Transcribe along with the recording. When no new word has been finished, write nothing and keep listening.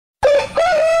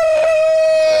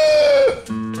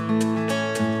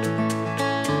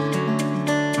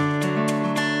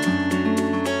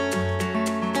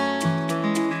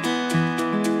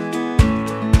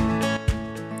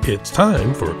It's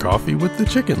time for Coffee with the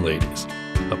Chicken Ladies,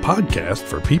 a podcast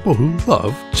for people who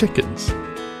love chickens.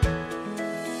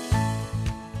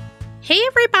 Hey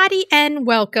everybody and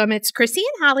welcome. It's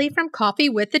Chrisie&Holly from Coffee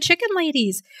with the Chicken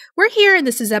Ladies. We're here and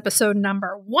this is episode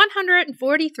number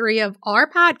 143 of our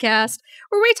podcast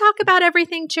where we talk about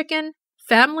everything chicken,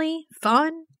 family,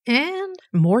 fun, and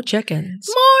more chickens.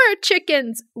 More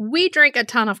chickens. We drink a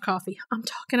ton of coffee. I'm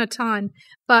talking a ton.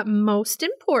 But most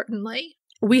importantly,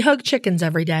 we hug chickens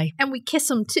every day. And we kiss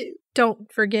them too.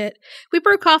 Don't forget. We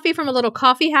brew coffee from a little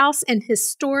coffee house in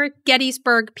historic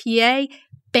Gettysburg, PA.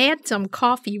 Bantam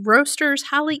Coffee Roasters.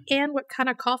 Holly, and what kind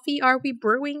of coffee are we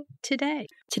brewing today?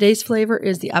 Today's flavor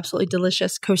is the absolutely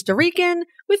delicious Costa Rican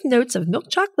with notes of milk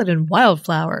chocolate and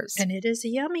wildflowers. And it is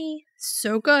yummy.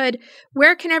 So good.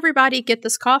 Where can everybody get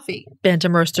this coffee?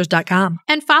 BantamRoasters.com.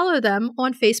 And follow them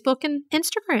on Facebook and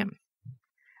Instagram.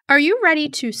 Are you ready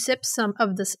to sip some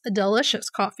of this delicious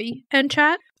coffee and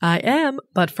chat? I am,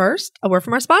 but first, a word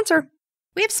from our sponsor.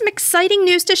 We have some exciting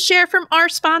news to share from our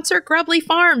sponsor, Grubbly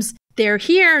Farms. They're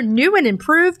here, new and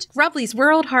improved, Grubbly's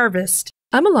World Harvest.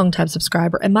 I'm a longtime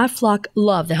subscriber, and my flock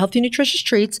love the healthy, nutritious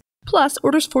treats, plus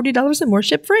orders $40 and more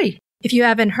ship free. If you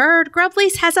haven't heard,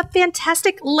 Grubbly's has a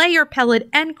fantastic layer pellet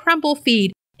and crumble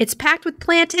feed. It's packed with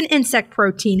plant and insect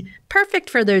protein,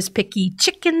 perfect for those picky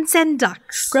chickens and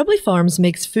ducks. Grubbly Farms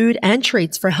makes food and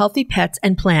treats for healthy pets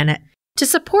and planet. To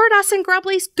support us in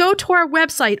Grubbly's, go to our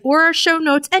website or our show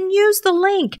notes and use the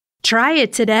link. Try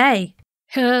it today.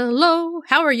 Hello,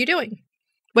 how are you doing?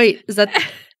 Wait, is that...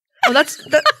 Oh, that's...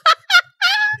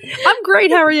 I'm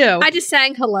great. How are you? I just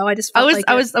sang hello. I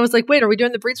was like, wait, are we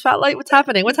doing the breed spotlight? What's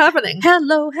happening?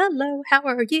 Hello. How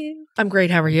are you? I'm great.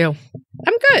 How are you?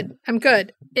 I'm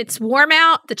good. It's warm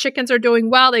out. The chickens are doing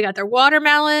well. They got their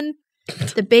watermelon.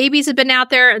 The babies have been out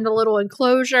there in the little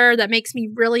enclosure. That makes me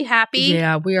really happy.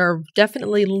 Yeah, we are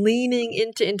definitely leaning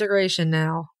into integration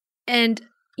now. And,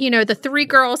 the 3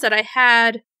 girls that I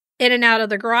had in and out of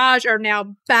the garage are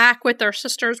now back with their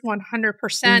sisters 100%.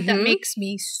 Mm-hmm. That makes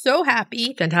me so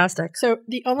happy. Fantastic. So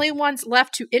the only ones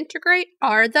left to integrate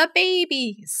are the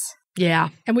babies. Yeah.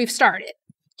 And we've started.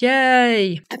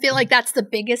 Yay. I feel like that's the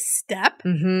biggest step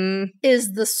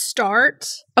is the start.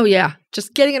 Oh, yeah.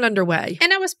 Just getting it underway.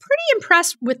 And I was pretty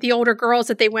impressed with the older girls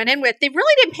that they went in with. They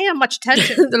really didn't pay them much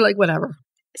attention. They're like, whatever.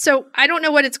 So I don't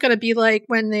know what it's going to be like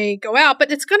when they go out,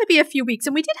 but it's going to be a few weeks.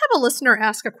 And we did have a listener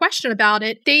ask a question about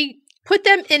it. They put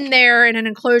them in there in an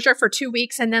enclosure for 2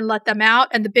 weeks and then let them out.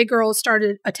 And the big girls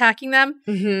started attacking them.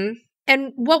 Mm-hmm.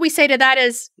 And what we say to that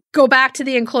is go back to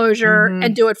the enclosure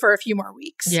and do it for a few more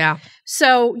weeks. Yeah.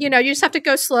 So, you just have to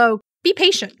go slow. Be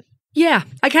patient. Yeah.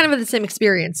 I kind of had the same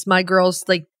experience. My girls,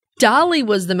 like Dolly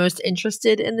was the most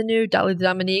interested in Dolly the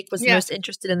Dominique was the most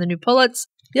interested in the new pullets.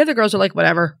 The other girls are like,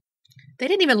 whatever. They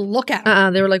didn't even look at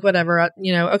them. They were like, whatever,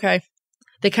 okay.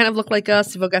 They kind of look like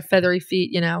us. They've all got feathery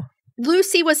feet,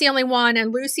 Lucy was the only one,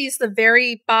 and Lucy's the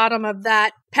very bottom of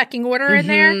that pecking order in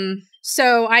there.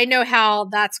 So I know how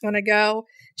that's going to go.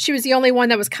 She was the only one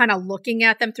that was kind of looking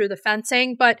at them through the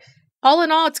fencing. But all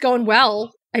in all, it's going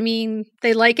well. I mean,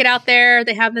 they like it out there.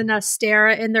 They have the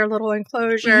Nestera in their little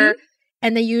enclosure,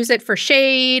 and they use it for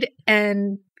shade,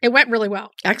 and it went really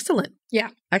well. Excellent. Yeah.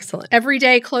 Excellent. Every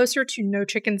day closer to no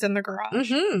chickens in the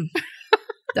garage.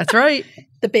 That's right.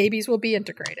 The babies will be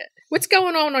integrated. What's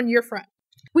going on your front?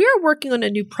 We are working on a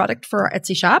new product for our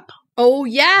Etsy shop. Oh,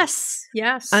 yes.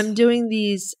 Yes. I'm doing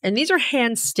these, and these are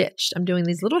hand-stitched. I'm doing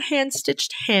these little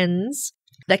hand-stitched hens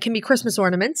that can be Christmas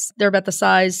ornaments. They're about the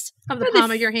size of the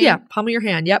palm of your hand. Yeah, palm of your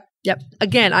hand. Yep.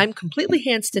 Again, I'm completely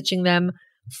hand-stitching them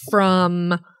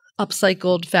from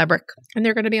upcycled fabric. And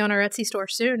they're going to be on our Etsy store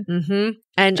soon.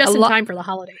 And just in time for the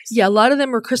holidays. Yeah, a lot of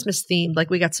them are Christmas themed. Like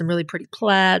we got some really pretty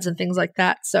plaids and things like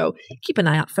that. So keep an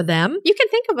eye out for them. You can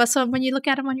think of us when you look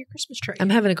at them on your Christmas tree. I'm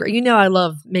having a great, I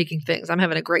love making things. I'm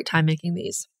having a great time making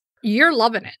these. You're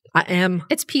loving it. I am.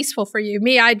 It's peaceful for you.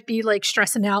 Me, I'd be like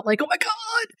stressing out like, oh my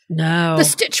God. No. The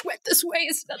stitch went this way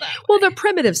instead of that way. Well, they're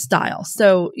primitive style.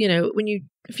 So,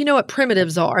 if you know what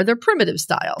primitives are, they're primitive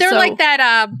style. They're like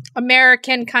that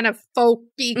American kind of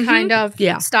folky kind of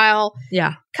style.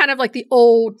 Yeah. Kind of like the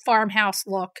old farmhouse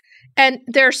look. And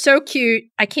they're so cute.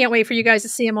 I can't wait for you guys to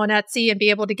see them on Etsy and be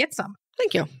able to get some.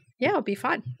 Thank you. Yeah, it'll be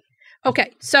fun.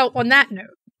 Okay. So on that note,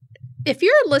 if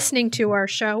you're listening to our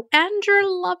show and you're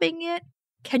loving it,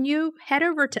 can you head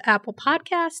over to Apple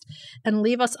Podcast and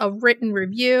leave us a written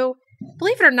review?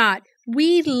 Believe it or not,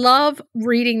 we love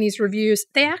reading these reviews.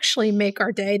 They actually make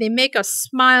our day. They make us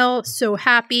smile, so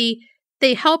happy.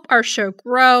 They help our show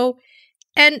grow.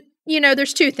 And,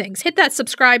 there's 2 things. Hit that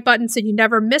subscribe button so you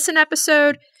never miss an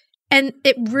episode. And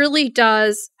it really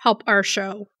does help our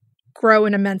show grow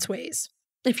in immense ways.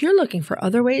 If you're looking for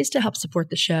other ways to help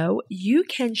support the show, you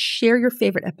can share your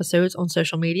favorite episodes on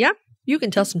social media. You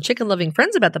can tell some chicken-loving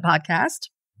friends about the podcast.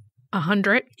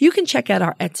 100. You can check out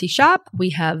our Etsy shop. We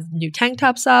have new tank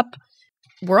tops up.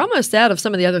 We're almost out of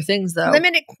some of the other things, though.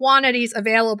 Limited quantities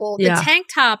available. Yeah. The tank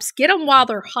tops, get them while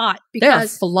they're hot They're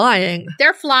because flying.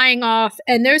 they're flying off.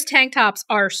 And those tank tops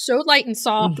are so light and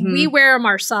soft. Mhm. We wear them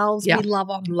ourselves. Yeah. We love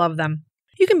them. Love them.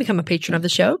 You can become a patron of the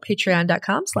show,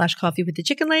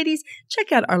 patreon.com/coffeewiththeChickenLadies.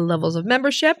 Check out our levels of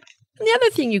membership. And the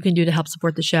other thing you can do to help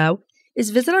support the show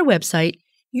is visit our website,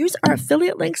 use our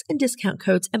affiliate links and discount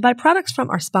codes, and buy products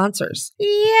from our sponsors.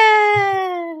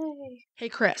 Yay! Hey,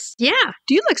 Chris. Yeah.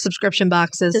 Do you like subscription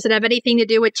boxes? Does it have anything to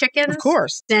do with chickens? Of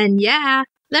course. Then yeah.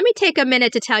 Let me take a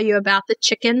minute to tell you about the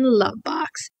Chicken Love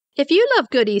Box. If you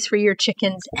love goodies for your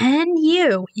chickens and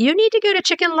you need to go to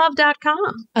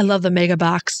chickenlove.com. I love the mega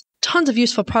box. Tons of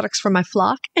useful products for my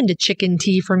flock and a chicken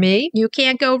tea for me. You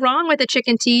can't go wrong with a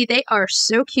chicken tea. They are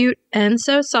so cute and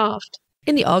so soft.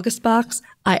 In the August box,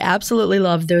 I absolutely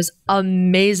love those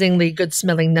amazingly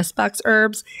good-smelling nest box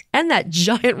herbs and that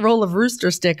giant roll of rooster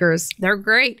stickers. They're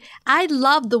great. I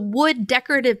love the wood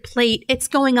decorative plate. It's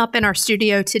going up in our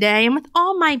studio today. And with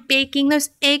all my baking,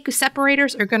 those egg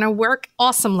separators are going to work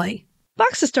awesomely.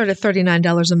 Boxes start at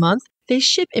 $39 a month. They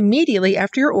ship immediately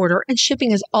after your order, and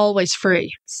shipping is always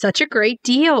free. Such a great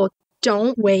deal.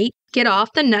 Don't wait. Get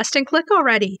off the nest and click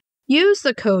already. Use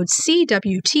the code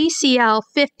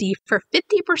CWTCL50 for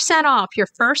 50% off your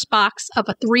first box of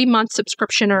a 3-month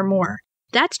subscription or more.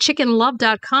 That's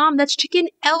chickenlove.com. That's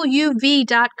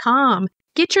chickenluv.com.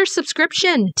 Get your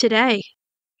subscription today.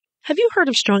 Have you heard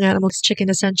of Strong Animals Chicken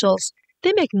Essentials?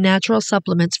 They make natural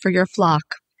supplements for your flock.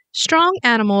 Strong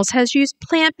Animals has used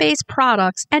plant-based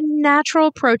products and natural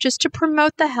approaches to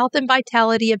promote the health and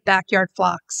vitality of backyard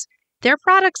flocks. Their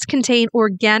products contain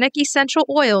organic essential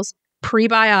oils,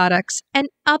 prebiotics, and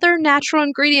other natural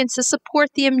ingredients to support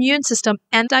the immune system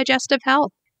and digestive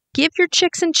health. Give your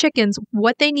chicks and chickens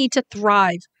what they need to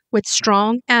thrive with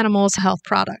Strong Animals health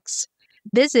products.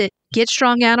 Visit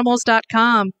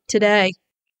getstronganimals.com today.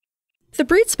 The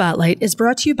Breed Spotlight is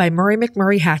brought to you by Murray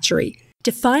McMurray Hatchery,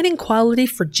 defining quality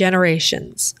for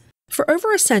generations. For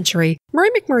over a century, Murray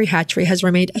McMurray Hatchery has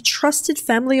remained a trusted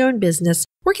family-owned business,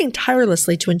 working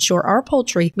tirelessly to ensure our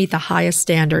poultry meet the highest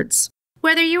standards.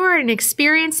 Whether you are an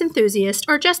experienced enthusiast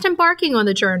or just embarking on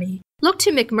the journey, look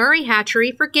to McMurray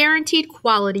Hatchery for guaranteed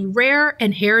quality, rare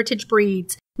and heritage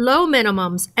breeds, low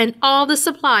minimums, and all the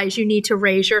supplies you need to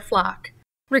raise your flock.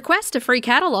 Request a free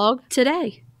catalog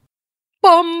today.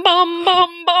 Bum, bum,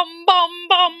 bum, bum, bum,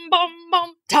 bum, bum,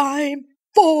 bum. Time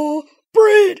for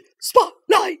Breed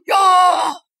Spotlight.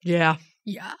 Yeah.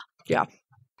 Yeah.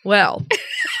 Well,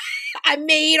 I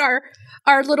made our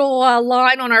little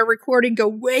line on our recording go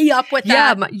way up with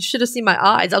that. you should have seen my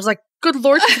eyes. I was like, good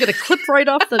Lord, she's going to clip right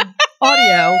off the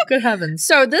audio. Good heavens.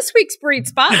 So this week's Breed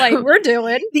Spotlight, we're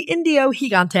doing The Indio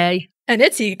Gigante. and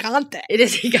it's Gigante. It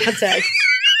is Gigante.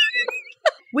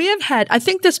 We have had, I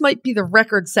think this might be the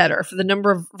record setter for the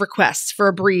number of requests for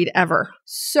a breed ever.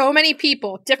 So many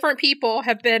people, different people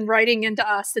have been writing into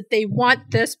us that they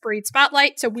want this Breed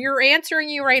Spotlight. So we're answering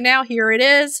you right now. Here it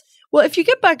is. Well, if you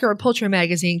get back our Poultry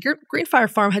magazine, Greenfire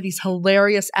Farm had these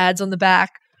hilarious ads on the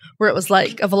back where it was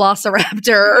like a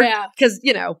velociraptor. Yeah. Because,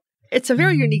 it's a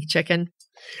very unique chicken.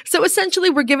 So essentially,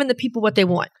 we're giving the people what they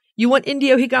want. You want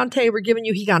Indio Gigante, we're giving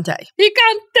you Gigante.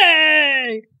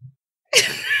 Gigante!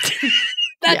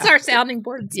 That's our sounding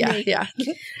board. Yeah.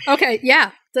 Okay,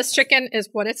 yeah. This chicken is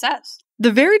what it says.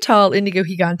 The very tall Indio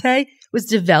Gigante was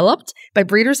developed by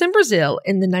breeders in Brazil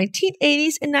in the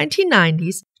 1980s and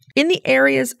 1990s in the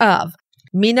areas of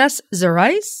Minas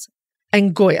Gerais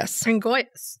and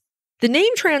Goiás. The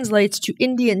name translates to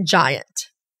Indian giant.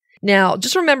 Now,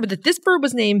 just remember that this bird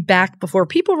was named back before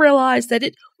people realized that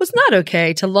it was not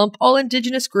okay to lump all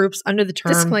indigenous groups under the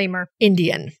term Disclaimer.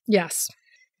 Indian. Yes.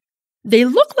 They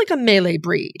look like a Malay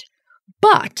breed,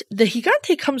 but the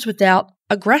Gigante comes without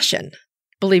aggression,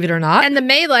 believe it or not. And the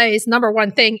Malay's number one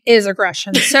thing is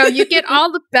aggression. So you get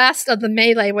all the best of the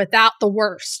Malay without the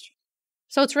worst.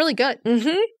 So it's really good.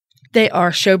 Mm-hmm. They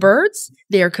are showbirds.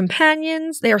 They are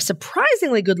companions. They are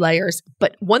surprisingly good layers.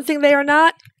 But one thing they are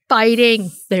not,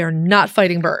 Fighting. They are not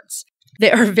fighting birds. They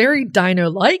are very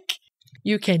dino-like.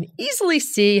 You can easily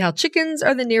see how chickens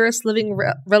are the nearest living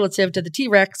relative to the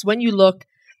T-Rex when you look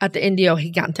at the Indio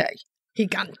Gigante.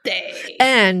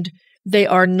 And they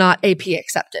are not APA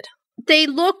accepted. They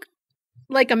look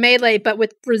like a Malay, but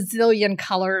with Brazilian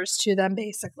colors to them,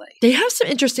 basically. They have some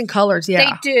interesting colors,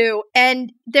 yeah. They do.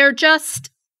 And they're just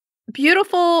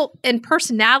beautiful in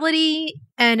personality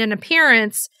and in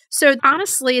appearance, So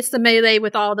honestly, it's the Malay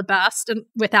with all the best and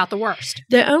without the worst.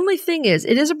 The only thing is,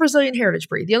 it is a Brazilian heritage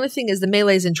breed. The only thing is the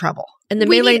Malay's in trouble and the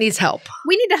Malay needs help.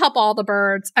 We need to help all the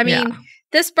birds. I mean,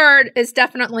 this bird is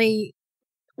definitely,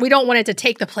 we don't want it to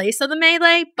take the place of the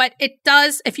Malay, but it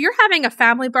does. If you're having a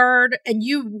family bird and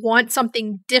you want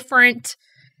something different,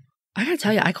 I gotta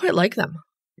tell you, I quite like them.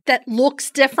 That looks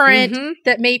different,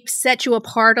 that may set you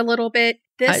apart a little bit.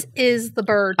 This is the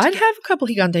bird. I'd have a couple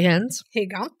Gigante hens.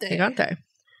 Gigante.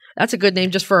 That's a good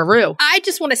name just for a roux. I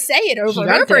just want to say it over and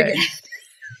over again.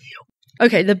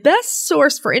 Okay, the best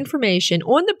source for information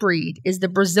on the breed is the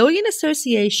Brazilian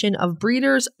Association of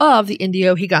Breeders of the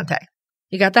Indio Gigante.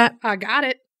 You got that? I got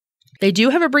it. They do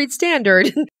have a breed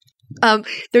standard.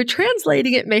 Their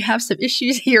translating it may have some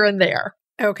issues here and there.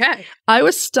 Okay. I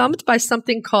was stumped by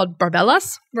something called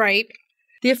barbelas. Right.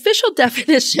 The official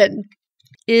definition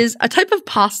is a type of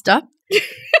pasta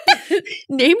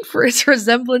named for its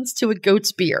resemblance to a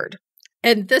goat's beard.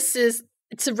 And this is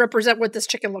to represent what this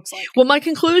chicken looks like. Well, my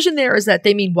conclusion there is that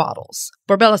they mean waddles.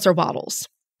 Barbelas are waddles.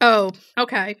 Oh,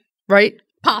 okay. Right?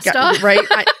 Pasta. Right?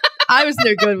 I was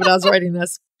no good when I was writing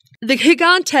this. The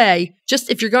Gigante, just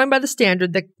if you're going by the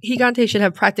standard, the Gigante should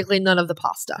have practically none of the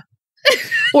pasta.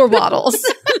 Or waddles.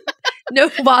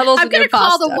 No waddles I'm going to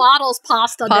call the waddles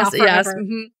pasta now forever. Yes.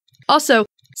 Mm-hmm. Also,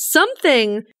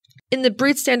 something in the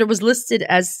breed standard was listed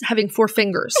as having 4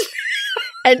 fingers.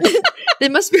 And they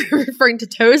must be referring to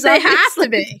toes. They have to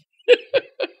be.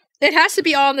 It has to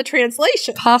be on the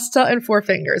translation. Pasta and 4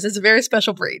 fingers. It's a very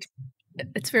special breed.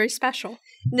 It's very special.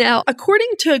 Now, according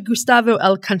to Gustavo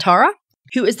Alcantara,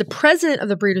 who is the president of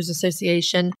the Breeders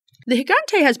Association, the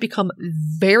Gigante has become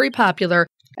very popular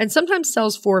and sometimes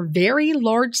sells for very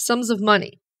large sums of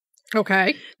money.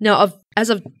 Okay. Now, as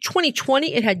of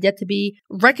 2020, it had yet to be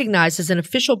recognized as an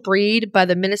official breed by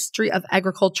the Ministry of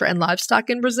Agriculture and Livestock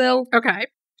in Brazil. Okay.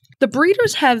 The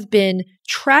breeders have been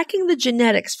tracking the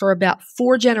genetics for about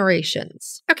 4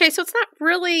 generations. Okay, so it's not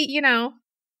really,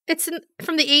 it's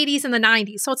from the 80s and the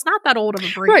 90s, so it's not that old of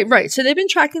a breed. Right. So they've been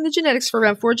tracking the genetics for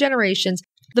around 4 generations.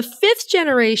 The 5th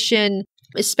generation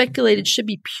is speculated should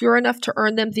be pure enough to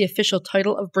earn them the official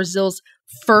title of Brazil's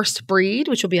first breed,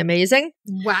 which will be amazing.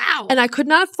 Wow. And I could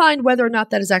not find whether or not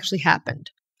that has actually happened.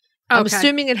 Okay. I'm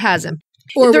assuming it hasn't.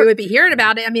 Or we would be hearing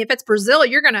about it. I mean, if it's Brazil,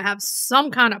 you're going to have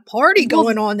some kind of party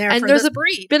going on there for this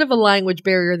breed. There's a bit of a language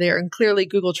barrier there, and clearly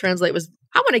Google Translate was...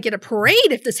 I want to get a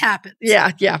parade if this happens.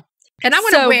 Yeah. And I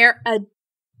want to wear a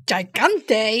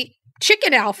Gigante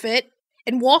chicken outfit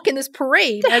and walk in this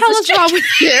parade. What the hell is wrong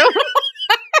with you?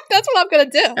 That's what I'm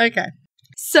going to do. Okay.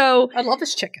 So... I love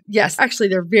this chicken. Yes, actually,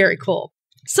 they're very cool.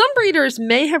 Some breeders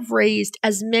may have raised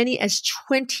as many as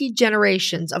 20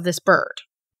 generations of this bird.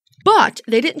 But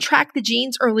they didn't track the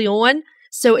genes early on,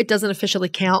 so it doesn't officially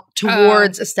count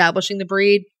towards establishing the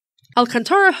breed.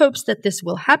 Alcantara hopes that this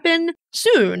will happen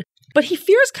soon, but he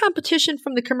fears competition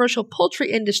from the commercial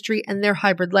poultry industry and their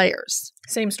hybrid layers.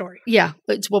 Same story. Yeah,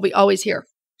 it's what we always hear.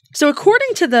 So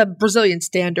according to the Brazilian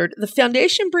standard, the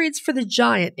foundation breeds for the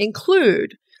giant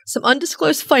include some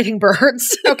undisclosed fighting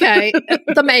birds. Okay,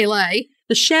 the Malay.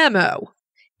 The Shamo.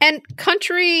 And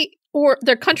country or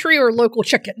local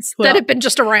chickens that have been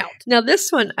just around. Now,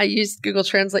 this one, I used Google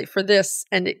Translate for this,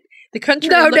 and the country...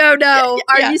 No.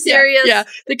 Are you serious? Yeah.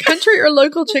 The country or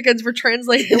local chickens were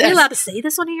translated Are we allowed to say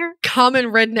this on here? Common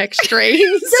redneck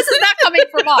strains. This is not coming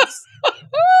from us.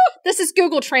 This is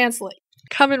Google Translate.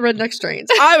 Common redneck strains.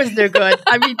 I was no good.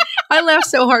 I mean, I laughed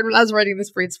so hard when I was writing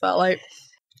this breed spotlight.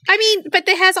 I mean, but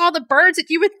it has all the birds that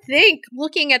you would think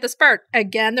looking at this bird.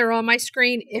 Again, they're on my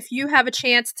screen. If you have a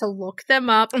chance to look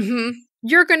them up,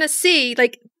 you're going to see,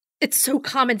 it's so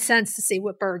common sense to see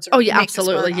what birds are. Oh, yeah,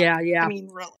 absolutely. Yeah. I mean,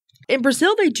 really. In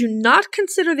Brazil, they do not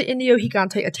consider the Indio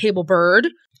Gigante a table bird.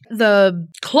 The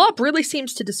club really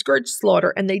seems to discourage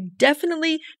slaughter, and they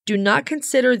definitely do not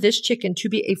consider this chicken to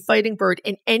be a fighting bird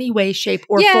in any way, shape,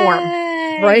 or form.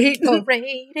 Right?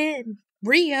 Parade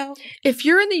Rio. If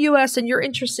you're in the U.S. and you're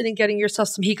interested in getting yourself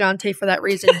some Gigante for that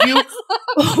reason,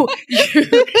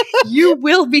 you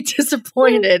will be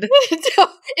disappointed.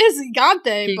 It's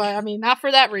Gigante, but I mean, not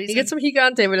for that reason. You get some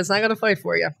Gigante, but it's not going to fight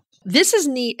for you. This is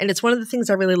neat, and it's one of the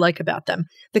things I really like about them.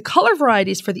 The color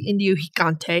varieties for the Indio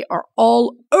Gigante are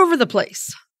all over the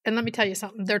place. And let me tell you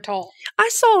something, they're tall. I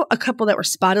saw a couple that were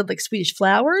spotted like Swedish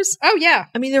flowers. Oh, yeah.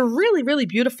 I mean, they're really, really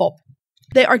beautiful.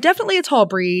 They are definitely a tall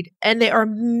breed, and they are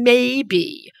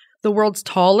maybe the world's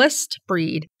tallest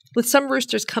breed, with some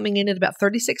roosters coming in at about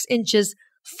 36 inches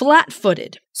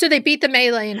flat-footed. So they beat the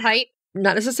Malay in height?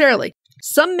 Not necessarily.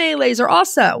 Some Malays are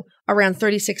also around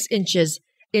 36 inches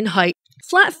in height,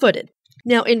 flat-footed.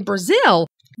 Now, in Brazil,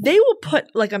 they will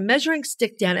put like a measuring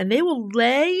stick down, and they will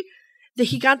lay the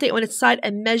Gigante on its side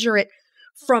and measure it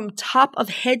from top of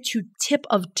head to tip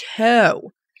of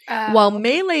toe, while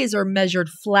Malays are measured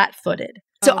flat-footed.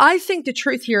 So I think the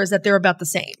truth here is that they're about the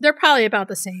same. They're probably about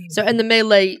the same. So, and the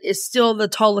Malay is still the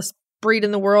tallest breed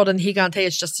in the world, and Gigante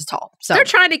is just as tall. So they're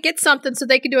trying to get something so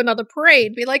they can do another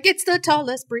parade. Be like, it's the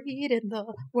tallest breed in the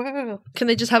world. Can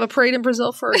they just have a parade in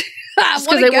Brazil for I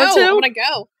want to go. I want to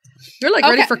go. You're like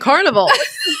ready for carnival.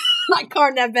 Like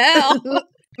Carnival.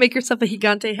 Make yourself a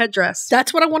Gigante headdress.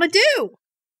 That's what I want to do.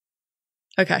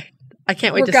 Okay. I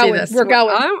can't wait to see this. We're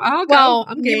going. I'll go.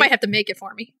 Well, you might have to make it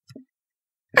for me.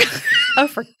 Oh,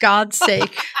 for God's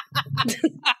sake.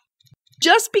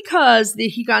 Just because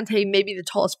the Gigante may be the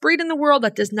tallest breed in the world,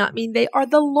 that does not mean they are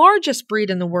the largest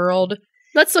breed in the world.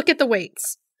 Let's look at the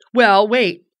weights. Well,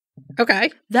 wait.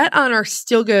 Okay. That honor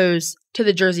still goes to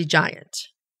the Jersey Giant.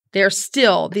 They're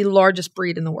still the largest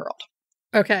breed in the world.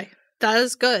 Okay. That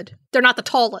is good. They're not the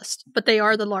tallest, but they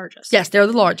are the largest. Yes, they're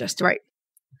the largest, right.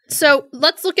 So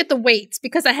let's look at the weights,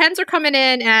 because the hens are coming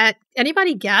in at,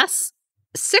 anybody guess?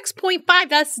 6.5.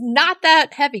 That's not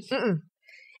that heavy. Mm-mm.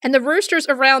 And the roosters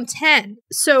around 10.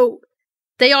 So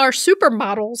they are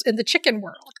supermodels in the chicken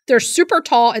world. They're super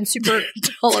tall and super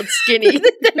tall and skinny.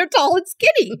 They're tall and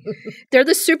skinny. They're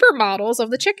the supermodels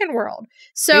of the chicken world.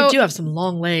 So they do have some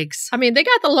long legs. I mean, they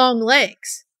got the long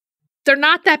legs. They're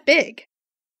not that big.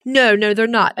 No, they're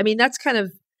not. I mean, that's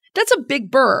a big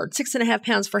bird. 6.5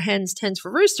 pounds for hens, 10s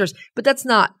for roosters. But that's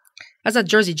not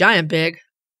Jersey Giant big.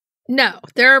 No,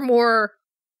 they're more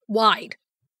wide.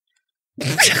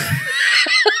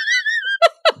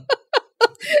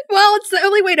 Well, it's the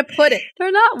only way to put it.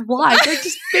 They're not wide. They're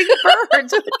just big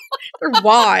birds. They're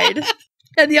wide.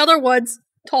 And the other one's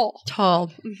tall.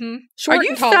 Tall. Mm-hmm. Short Are you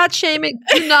and tall. fat shaming?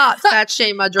 Do not fat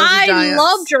shame my Jersey Giants. I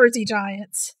love Jersey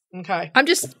Giants. Okay. I'm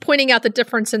just pointing out the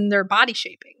difference in their body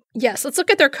shaping. Yes, let's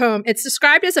look at their comb. It's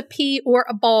described as a pea or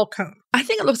a ball comb. I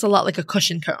think it looks a lot like a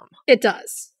cushion comb. It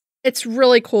does. It's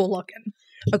really cool looking.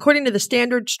 According to the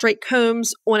standard, straight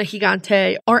combs on a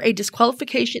Gigante are a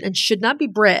disqualification and should not be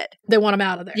bred. They want them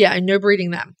out of there. Yeah, and no breeding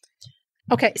them.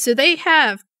 Okay, so they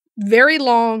have very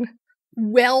long,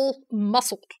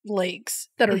 well-muscled legs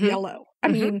that are yellow. I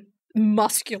mean,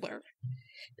 muscular.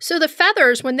 So the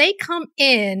feathers, when they come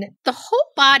in, the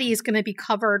whole body is going to be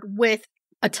covered with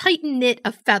a tight knit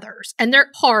of feathers, and they're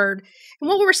hard. And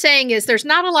what we're saying is there's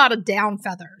not a lot of down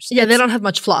feathers. Yeah, they don't have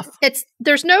much fluff.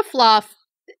 There's no fluff.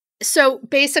 So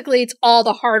basically, it's all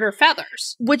the harder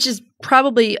feathers. Which is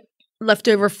probably left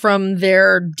over from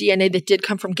their DNA that did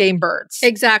come from game birds.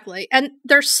 Exactly. And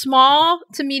they're small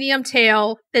to medium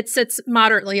tail. It sits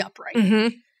moderately upright.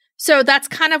 Mm-hmm. So that's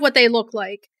kind of what they look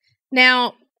like.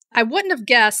 Now, I wouldn't have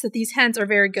guessed that these hens are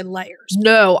very good layers.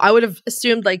 No, I would have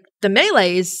assumed like the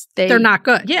Malays, they're not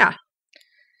good. Yeah.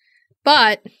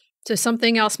 But so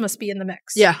something else must be in the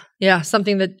mix. Yeah,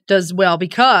 something that does well,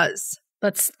 because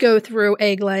let's go through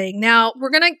egg laying. Now, we're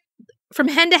going to, from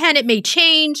hen to hen, it may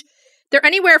change. They're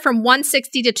anywhere from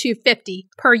 160 to 250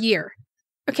 per year.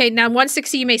 Okay, now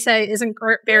 160 you may say isn't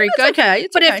very good. Okay.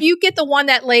 But if you get the one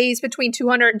that lays between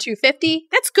 200 and 250,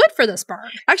 that's good for this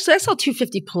bird. Actually, I saw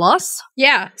 250 plus.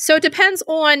 Yeah. So it depends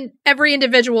on every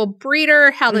individual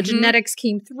breeder, how the genetics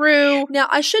came through. Now,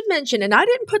 I should mention, and I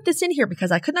didn't put this in here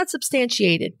because I could not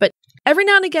substantiate it, but every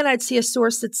now and again I'd see a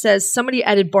source that says somebody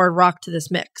added barred rock to this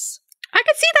mix. I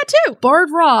could see that too. Barred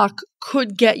rock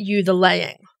could get you the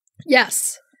laying.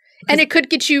 Yes. And it could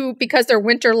get you, because they're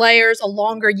winter layers, a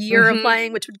longer year of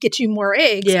laying, which would get you more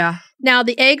eggs. Yeah. Now,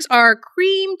 the eggs are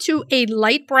cream to a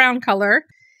light brown color,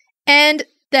 and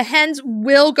the hens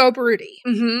will go broody.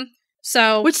 Mm-hmm.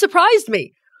 So, which surprised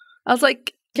me. I was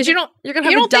like, because you don't think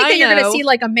dino. that you're going to see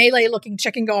like a Malay-looking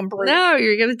chicken going broody. No,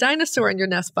 you're going to dinosaur in your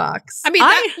nest box. I mean,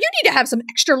 you need to have some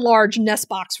extra large nest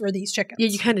box for these chickens. Yeah,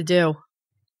 you kind of do.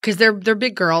 Because they're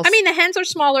big girls. I mean, the hens are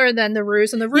smaller than the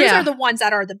roos, and the roos are the ones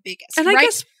that are the biggest. And I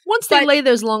guess once they lay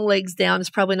those long legs down,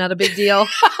 it's probably not a big deal.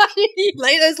 You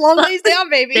lay those long legs down,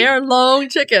 baby. They're long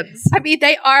chickens. I mean,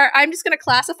 they are. I'm just going to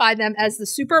classify them as the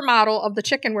supermodel of the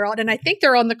chicken world, and I think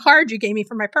they're on the card you gave me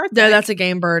for my birthday. No, that's a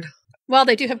game bird. Well,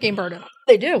 they do have game bird in them.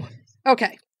 They do.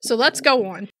 Okay, so let's go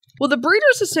on. Well, the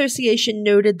Breeders' Association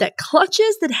noted that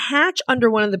clutches that hatch under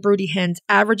one of the broody hens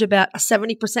average about a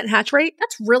 70% hatch rate.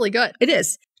 That's really good. It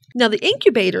is. Now, the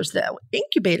incubators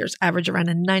average around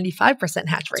a 95%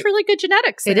 hatch rate. It's really good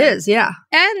genetics. It is, yeah.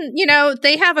 And,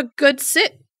 they have a good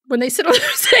sit when they sit on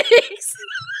those eggs.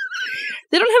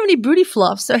 They don't have any booty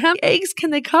fluff, so how many eggs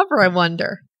can they cover, I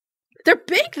wonder? They're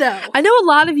big, though. I know a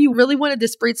lot of you really wanted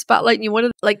this breed spotlight and you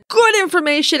wanted, good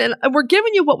information, and we're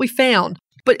giving you what we found.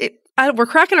 But We're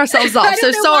cracking ourselves up. I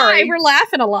don't know sorry. why. We're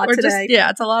laughing a lot today.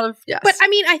 It's a lot of, yes. But I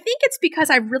mean, I think it's because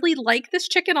I really like this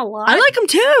chicken a lot. I like him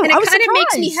too. And it kind of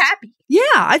makes me happy. Yeah,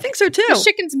 I think so too. This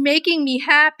chicken's making me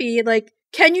happy. Like,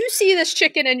 can you see this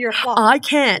chicken in your flock? I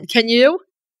can. Can you?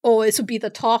 Oh, this would be the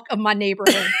talk of my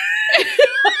neighborhood.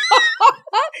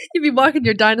 You'd be walking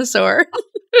your dinosaur.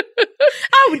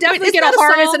 I would definitely get a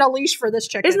harness and a leash for this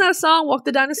chicken. Isn't that a song, Walk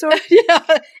the Dinosaur?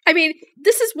 Yeah. I mean,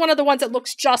 this is one of the ones that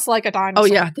looks just like a dinosaur. Oh,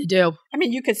 yeah, they do. I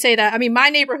mean, you could say that. I mean, my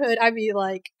neighborhood, I'd be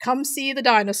like, come see the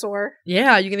dinosaur.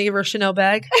 Yeah, you're going to give her a Chanel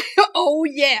bag? Oh,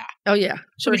 yeah. Oh, yeah.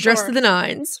 She'll be dressed to the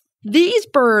nines. These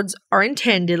birds are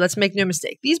intended, let's make no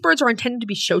mistake, these birds are intended to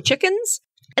be show chickens,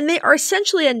 and they are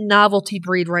essentially a novelty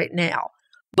breed right now.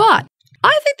 But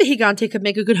I think the Gigante could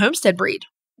make a good homestead breed.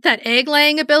 That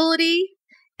egg-laying ability,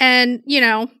 and, you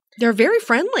know, they're very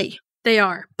friendly. They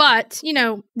are. But, you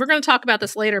know, we're going to talk about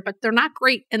this later, but they're not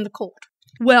great in the cold.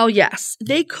 Well, yes,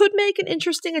 they could make an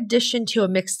interesting addition to a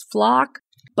mixed flock,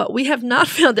 but we have not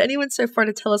found anyone so far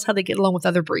to tell us how they get along with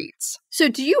other breeds. So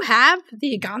do you have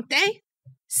the Gigante?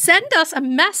 Send us a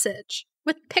message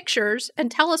with pictures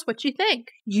and tell us what you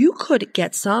think. You could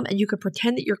get some and you could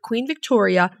pretend that you're Queen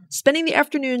Victoria, spending the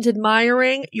afternoons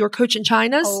admiring your Cochin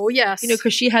Chinas. Oh, yes. You know,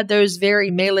 because she had those very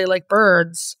Malay-like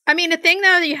birds. I mean, the thing,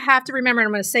 though, that you have to remember, and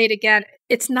I'm going to say it again,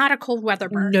 it's not a cold weather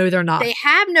bird. No, they're not. They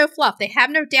have no fluff. They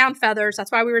have no down feathers.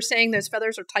 That's why we were saying those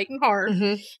feathers are tight and hard.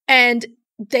 Mm-hmm. And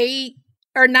they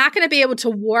are not going to be able to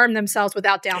warm themselves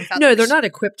without down feathers. No, they're not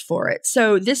equipped for it.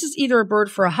 So this is either a bird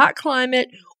for a hot climate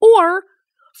or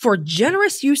for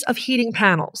generous use of heating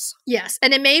panels. Yes.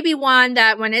 And it may be one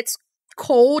that when it's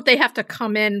cold, they have to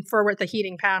come in for the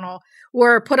heating panel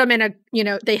or put them in a, you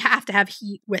know, they have to have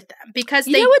heat with them because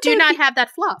they do not have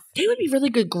that fluff. They would be really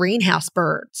good greenhouse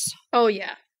birds. Oh,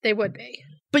 yeah, they would be.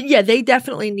 But yeah, they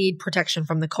definitely need protection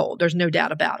from the cold. There's no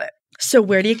doubt about it. So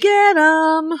where do you get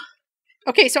them?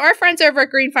 Okay, so our friends over at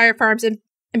Greenfire Farms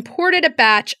imported a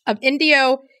batch of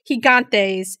Indio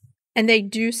Gigantes, and they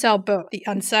do sell both the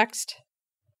unsexed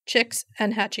chicks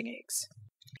and hatching eggs.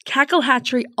 Cackle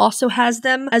Hatchery also has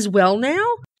them as well now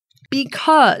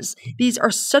because these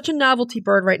are such a novelty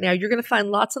bird right now. You're going to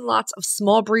find lots and lots of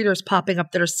small breeders popping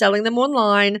up that are selling them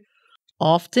online,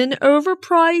 often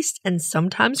overpriced and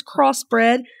sometimes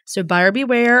crossbred. So buyer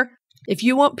beware. If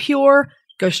you want pure,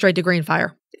 go straight to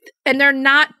Greenfire. And they're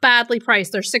not badly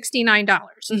priced. They're $69.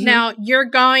 Mm-hmm. Now, you're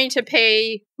going to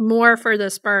pay more for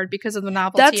this bird because of the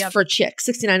novelty. That's for a chick.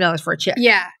 $69 for a chick.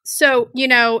 Yeah. So, you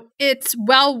know, it's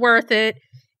well worth it.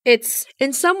 It's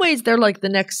in some ways, they're like the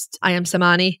next I Am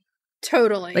Samani.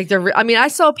 Totally. Like I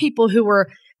saw people who were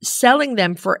selling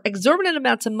them for exorbitant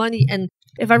amounts of money. And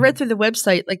if I read through the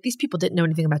website, like these people didn't know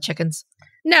anything about chickens.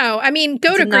 No, I mean,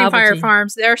 go to Greenfire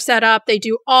Farms. They're set up. They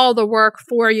do all the work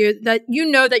for you that you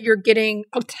know that you're getting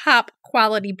a top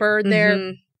quality bird there.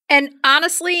 Mm-hmm. And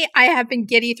honestly, I have been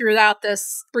giddy throughout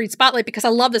this breed spotlight because I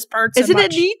love this bird so much. Isn't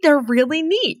it neat? They're really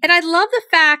neat. And I love the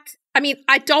fact, I mean,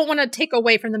 I don't want to take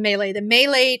away from the Malay. The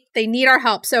Malay, they need our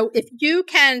help. So if you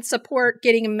can support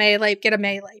getting a Malay, get a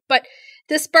Malay. But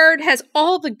this bird has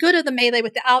all the good of the Malay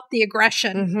without the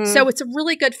aggression. Mm-hmm. So it's a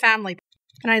really good family.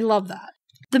 And I love that.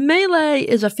 The Malay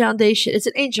is a foundation. It's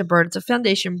an ancient bird. It's a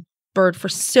foundation bird for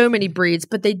so many breeds,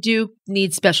 but they do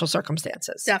need special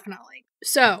circumstances. Definitely.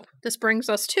 So this brings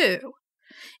us to,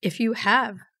 if you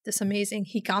have this amazing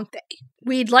Gigante,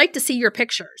 we'd like to see your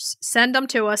pictures. Send them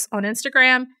to us on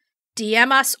Instagram,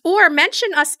 DM us, or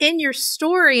mention us in your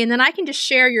story, and then I can just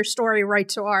share your story right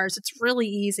to ours. It's really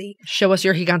easy. Show us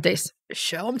your Gigantes.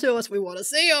 Show them to us. We want to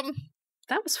see them.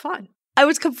 That was fun. I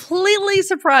was completely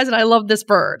surprised, and I love this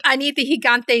bird. I need the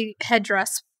Gigante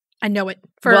headdress. I know it.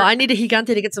 Well, I need a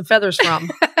Gigante to get some feathers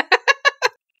from.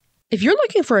 If you're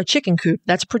looking for a chicken coop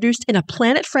that's produced in a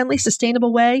planet-friendly,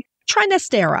 sustainable way, try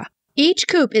Nestera. Each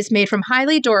coop is made from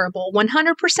highly durable,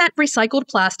 100% recycled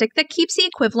plastic that keeps the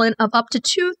equivalent of up to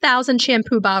 2,000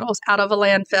 shampoo bottles out of a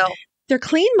landfill. Their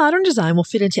clean, modern design will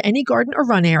fit into any garden or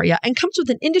run area and comes with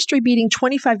an industry-beating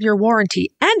 25-year warranty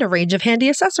and a range of handy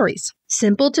accessories.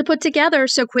 Simple to put together,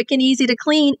 so quick and easy to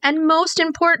clean, and most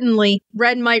importantly,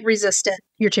 red mite resistant.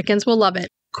 Your chickens will love it.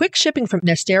 Quick shipping from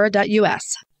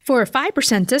Nestera.us. For a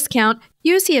 5% discount,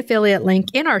 use the affiliate link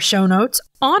in our show notes,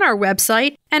 on our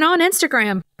website, and on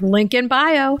Instagram. Link in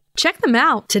bio. Check them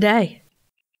out today.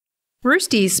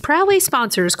 Roosty's proudly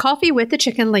sponsors Coffee with the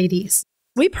Chicken Ladies.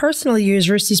 We personally use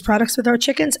Roosty's products with our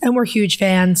chickens, and we're huge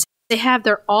fans. They have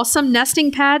their awesome nesting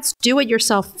pads,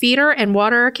 do-it-yourself feeder and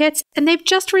waterer kits, and they've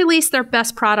just released their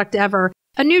best product ever,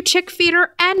 a new chick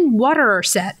feeder and waterer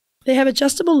set. They have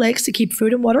adjustable legs to keep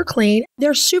food and water clean.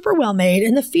 They're super well made,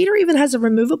 and the feeder even has a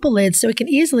removable lid so it can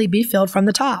easily be filled from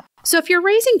the top. So if you're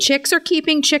raising chicks or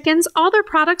keeping chickens, all their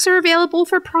products are available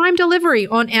for Prime delivery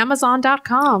on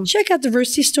Amazon.com. Check out the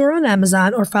Roosty store on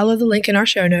Amazon or follow the link in our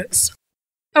show notes.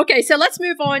 Okay, so let's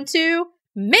move on to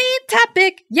main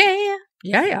topic. Yeah.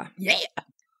 Yeah.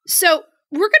 So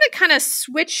we're going to kind of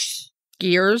switch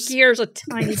Gears a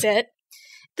tiny bit.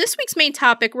 This week's main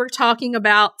topic, we're talking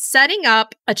about setting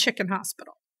up a chicken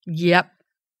hospital. Yep.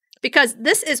 Because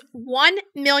this is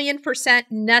 1,000,000%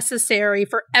 necessary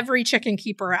for every chicken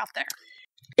keeper out there.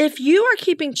 If you are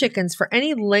keeping chickens for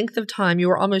any length of time, you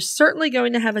are almost certainly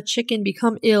going to have a chicken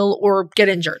become ill or get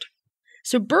injured.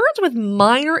 So birds with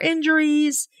minor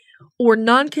injuries or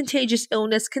non-contagious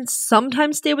illness can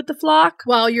sometimes stay with the flock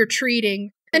while you're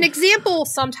treating. An example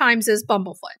sometimes is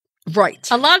bumblefoot. Right.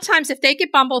 A lot of times if they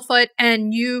get bumblefoot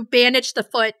and you bandage the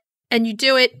foot and you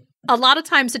do it, a lot of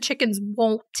times the chickens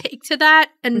won't take to that.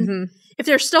 And if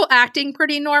they're still acting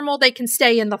pretty normal, they can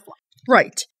stay in the flock.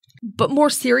 Right. But more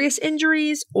serious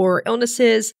injuries or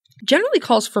illnesses generally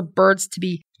calls for birds to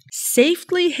be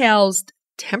safely housed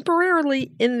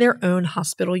temporarily in their own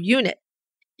hospital unit.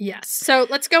 Yes. So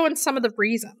let's go into some of the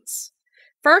reasons.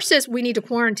 First is we need to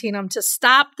quarantine them to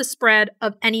stop the spread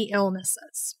of any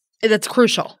illnesses. That's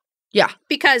crucial. Yeah.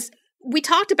 Because we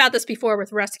talked about this before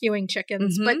with rescuing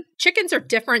chickens, but chickens are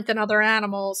different than other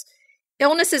animals.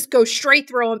 Illnesses go straight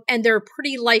through them, and they're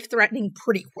pretty life-threatening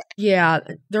pretty quick. Yeah,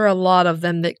 there are a lot of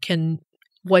them that can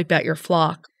wipe out your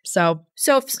flock. So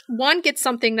if one gets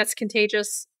something that's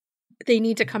contagious, they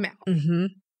need to come out.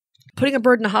 Putting a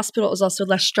bird in a hospital is also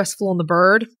less stressful on the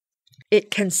bird. It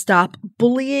can stop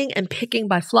bullying and picking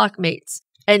by flock mates.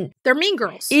 And they're mean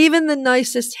girls. Even the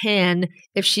nicest hen,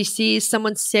 if she sees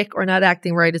someone sick or not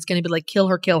acting right, it's going to be like, kill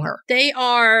her, kill her. They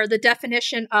are the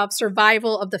definition of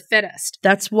survival of the fittest.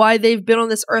 That's why they've been on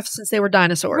this earth since they were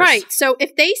dinosaurs. Right. So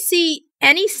if they see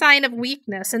any sign of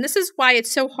weakness, and this is why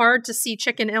it's so hard to see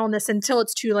chicken illness until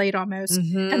it's too late almost,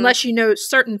 unless you know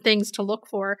certain things to look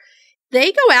for,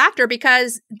 they go after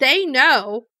because they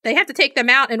know they have to take them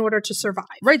out in order to survive.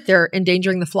 Right. They're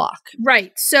endangering the flock.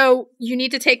 Right. So you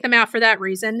need to take them out for that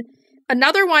reason.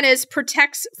 Another one is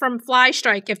protects from fly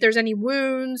strike. If there's any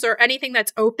wounds or anything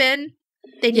that's open,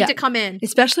 they need to come in.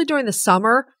 Especially during the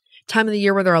summer, time of the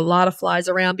year where there are a lot of flies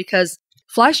around, because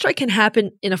fly strike can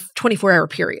happen in a 24-hour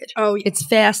period. Oh, yeah. It's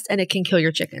fast and it can kill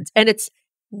your chickens. And it's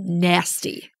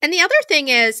nasty. And the other thing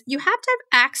is you have to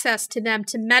have access to them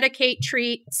to medicate,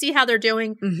 treat, see how they're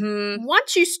doing.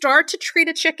 Once you start to treat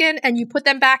a chicken and you put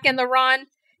them back in the run,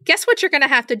 guess what you're going to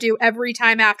have to do every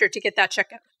time after to get that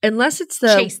chicken? Unless it's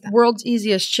the world's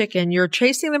easiest chicken, you're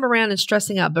chasing them around and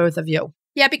stressing out both of you.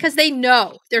 Yeah, because they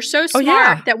know. They're so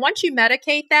smart that once you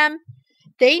medicate them,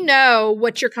 they know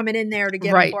what you're coming in there to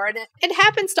get them for. And it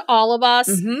happens to all of us.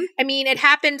 I mean, it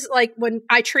happens like when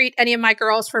I treat any of my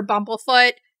girls for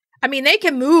bumblefoot. I mean, they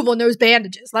can move on those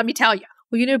bandages, let me tell you.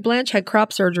 Well, you know, Blanche had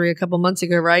crop surgery a couple months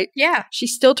ago, right? Yeah. She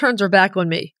still turns her back on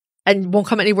me and won't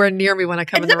come anywhere near me when I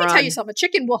come in the run. Let me tell you something. A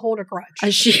chicken will hold a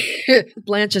grudge.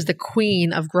 Blanche is the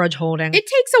queen of grudge holding. It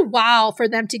takes a while for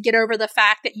them to get over the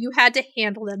fact that you had to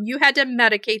handle them. You had to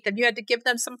medicate them. You had to give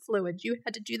them some fluids. You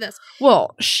had to do this.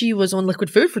 Well, she was on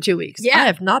liquid food for 2 weeks. Yeah. I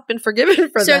have not been forgiven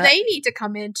for that. So they need to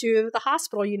come into the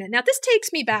hospital unit. Now, this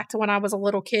takes me back to when I was a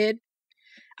little kid.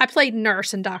 I played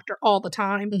nurse and doctor all the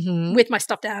time with my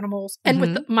stuffed animals and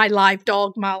with my live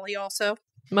dog, Molly, also.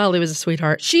 Molly was a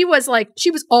sweetheart. She was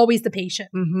always the patient.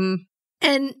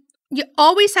 And you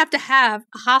always have to have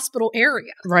a hospital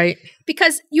area. Right.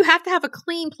 Because you have to have a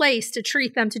clean place to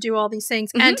treat them, to do all these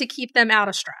things, and to keep them out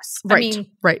of stress. Right.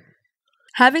 Right.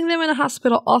 Having them in a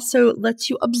hospital also lets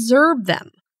you observe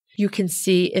them. You can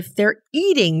see if they're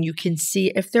eating. You can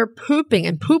see if they're pooping.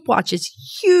 And poop watch is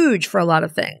huge for a lot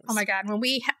of things. Oh, my God.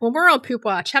 When we're on poop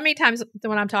watch, how many times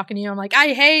when I'm talking to you, I'm like, I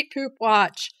hate poop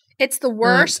watch. It's the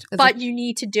worst, but you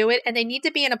need to do it. And they need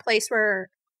to be in a place where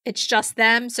it's just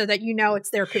them so that you know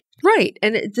it's their poop. Right.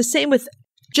 And it's the same with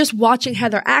just watching how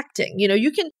they're acting. You know,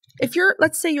 you can, if you're,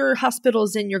 let's say your hospital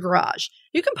is in your garage,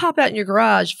 you can pop out in your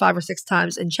garage 5 or 6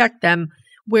 times and check them,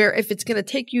 where if it's going to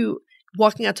take you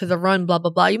walking out to the run, blah,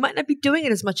 blah, blah, you might not be doing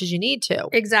it as much as you need to.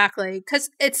 Exactly. Because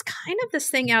it's kind of this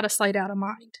thing out of sight, out of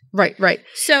mind. Right, right.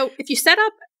 So if you set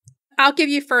up, I'll give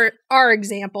you for our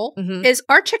example, is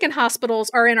our chicken hospitals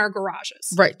are in our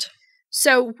garages. Right.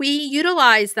 So we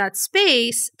utilize that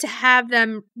space to have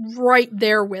them right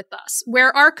there with us,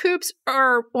 where our coops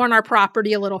are on our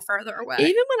property a little further away.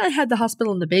 Even when I had the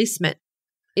hospital in the basement,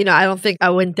 you know, I don't think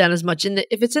I went down as much.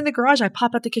 If it's in the garage, I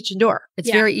pop out the kitchen door. It's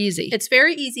very easy. It's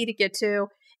very easy to get to.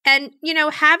 And, you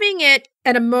know, having it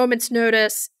at a moment's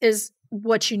notice is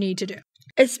what you need to do.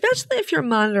 Especially if you're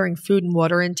monitoring food and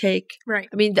water intake. Right.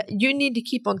 I mean, you need to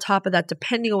keep on top of that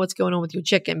depending on what's going on with your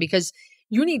chicken, because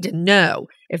you need to know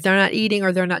if they're not eating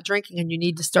or they're not drinking and you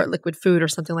need to start liquid food or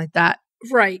something like that.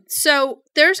 Right. So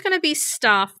there's going to be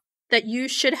stuff that you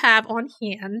should have on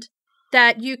hand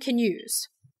that you can use.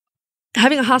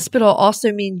 Having a hospital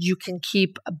also means you can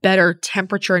keep a better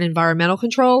temperature and environmental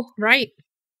control. Right.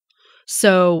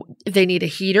 So if they need a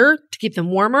heater to keep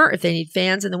them warmer, if they need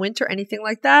fans in the winter, anything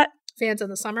like that. Fans in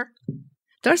the summer.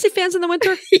 Did I say fans in the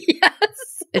winter?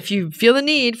 Yes. If you feel the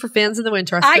need for fans in the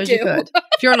winter, I suppose do. you could.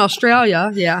 If you're in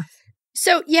Australia, yeah.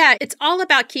 So, yeah, it's all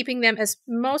about keeping them as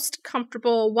most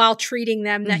comfortable while treating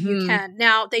them that you can.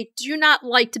 Now, they do not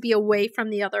like to be away from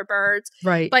the other birds.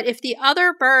 Right. But if the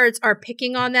other birds are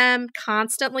picking on them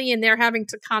constantly and they're having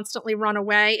to constantly run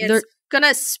away, it's going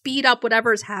to speed up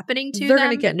whatever is happening to them. They're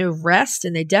going to get no rest,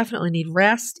 and they definitely need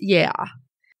rest. Yeah.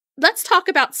 Let's talk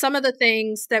about some of the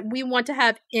things that we want to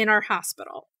have in our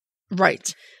hospital.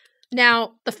 Right.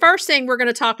 Now, the first thing we're going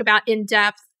to talk about in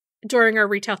depth during our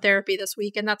retail therapy this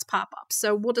week, and that's pop-ups.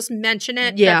 So we'll just mention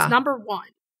it. Yeah. That's number one.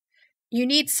 You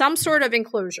need some sort of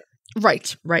enclosure.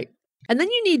 Right, right. And then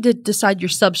you need to decide your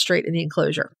substrate in the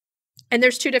enclosure. And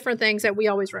there's two different things that we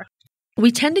always recommend.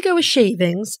 We tend to go with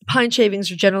shavings. Pine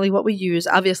shavings are generally what we use,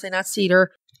 obviously not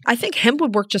cedar. I think hemp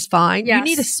would work just fine. Yes. You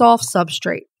need a soft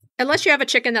substrate. Unless you have a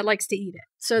chicken that likes to eat it.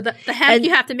 So the hemp,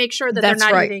 you have to make sure that they're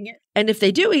not eating it. And if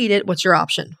they do eat it, what's your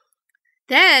option?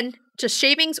 Then just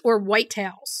shavings or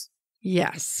whitetails.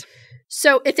 Yes.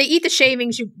 So if they eat the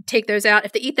shavings, you take those out.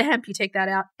 If they eat the hemp, you take that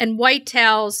out. And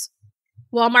whitetails,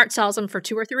 Walmart sells them for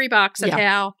 $2 or $3 a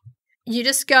tail. You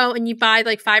just go and you buy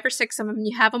like 5 or 6 of them and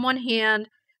you have them on hand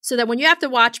so that when you have to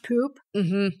watch poop,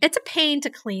 it's a pain to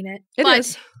clean it. It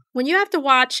is. When you have to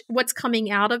watch what's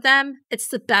coming out of them, it's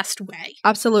the best way.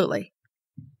 Absolutely.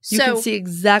 You can see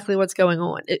exactly what's going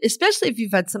on, especially if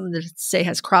you've had someone that, say,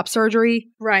 has crop surgery.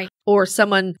 Right. Or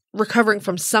someone recovering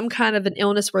from some kind of an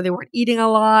illness where they weren't eating a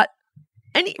lot.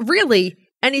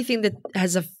 Anything that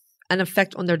has an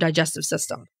effect on their digestive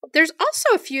system. There's also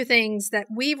a few things that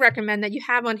we recommend that you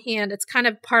have on hand. It's kind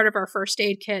of part of our first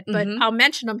aid kit, but I'll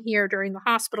mention them here during the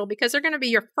hospital because they're going to be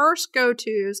your first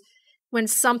go-tos when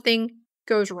something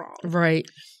goes wrong. Right.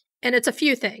 And it's a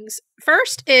few things.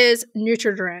 First is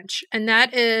Nutri-Drench, and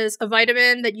that is a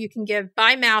vitamin that you can give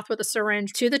by mouth with a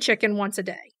syringe to the chicken once a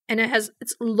day. And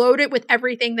it's loaded with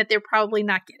everything that they're probably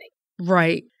not getting.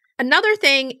 Right. Another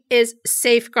thing is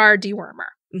Safeguard Dewormer.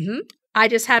 I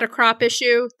just had a crop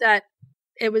issue that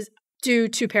it was due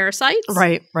to parasites.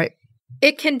 Right, right.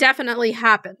 It can definitely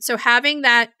happen. So having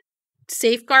that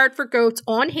Safeguard for goats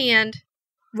on hand,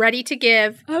 ready to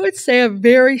give. I would say a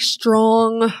very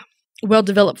strong,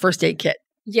 well-developed first aid kit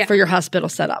for your hospital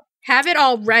setup. Have it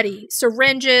all ready.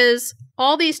 Syringes,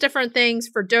 all these different things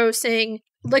for dosing,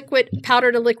 liquid,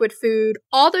 powder to liquid food,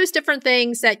 all those different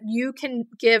things that you can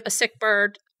give a sick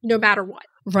bird no matter what.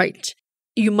 Right.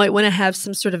 You might want to have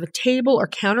some sort of a table or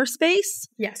counter space.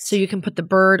 Yes. So you can put the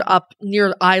bird up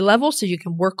near eye level so you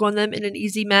can work on them in an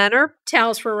easy manner.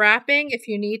 Towels for wrapping if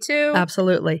you need to.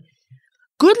 Absolutely.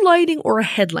 Good lighting or a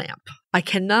headlamp. I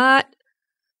cannot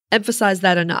emphasize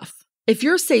that enough. If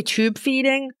you're, say, tube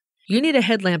feeding, you need a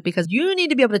headlamp because you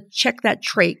need to be able to check that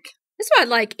trach. That's why,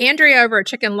 like, Andrea over at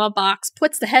Chicken Love Box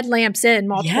puts the headlamps in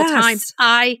multiple times.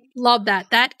 I love that.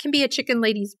 That can be a chicken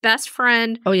lady's best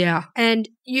friend. Oh, yeah. And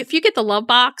if you get the Love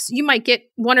Box, you might get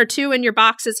 1 or 2 in your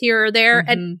boxes here or there.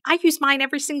 And I use mine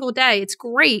every single day. It's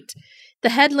great. The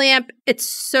headlamp, it's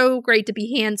so great to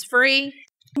be hands-free.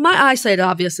 My eyesight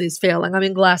obviously is failing. I'm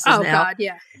in glasses now. Oh, God,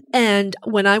 yeah. And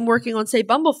when I'm working on, say,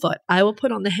 Bumblefoot, I will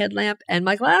put on the headlamp and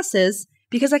my glasses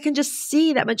because I can just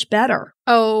see that much better.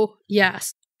 Oh,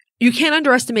 yes. You can't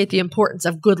underestimate the importance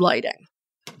of good lighting.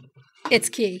 It's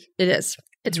key. It is.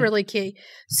 It's really key.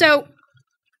 So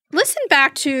listen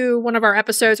back to one of our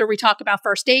episodes where we talk about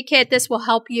first aid kit. This will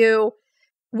help you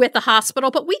with the hospital.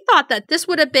 But we thought that this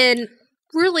would have been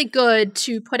really good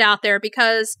to put out there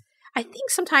because I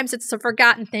think sometimes it's a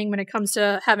forgotten thing when it comes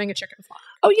to having a chicken flock.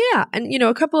 Oh, yeah. And,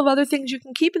 a couple of other things you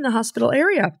can keep in the hospital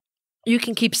area. You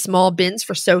can keep small bins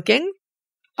for soaking.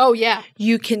 Oh, yeah.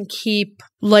 You can keep,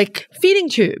 like, feeding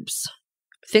tubes,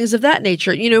 things of that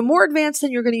nature. More advanced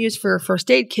than you're going to use for a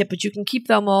first aid kit, but you can keep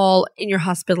them all in your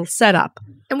hospital setup.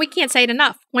 And we can't say it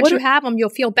enough. Once you have them, you'll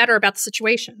feel better about the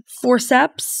situation.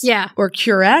 Forceps. Yeah. Or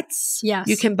curettes. Yes.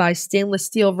 You can buy stainless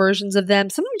steel versions of them.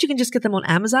 Sometimes you can just get them on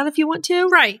Amazon if you want to.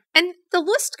 Right. And the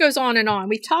list goes on and on.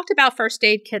 We've talked about first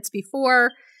aid kits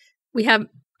before. We have,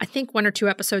 I think, 1 or 2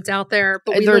 episodes out there,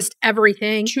 but we list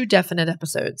everything. 2 definite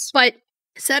episodes. But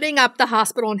setting up the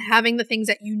hospital and having the things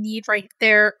that you need right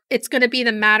there, it's going to be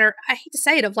the matter, I hate to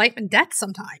say it, of life and death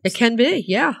sometimes. It can be.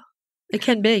 Yeah. It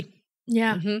can be.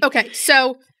 Yeah. Mhm. Okay.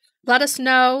 So let us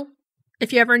know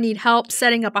if you ever need help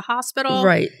setting up a hospital.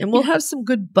 Right. And we'll have some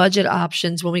good budget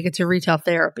options when we get to retail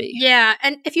therapy. Yeah.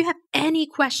 And if you have any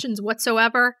questions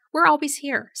whatsoever, we're always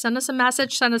here. Send us a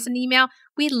message, send us an email.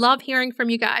 We love hearing from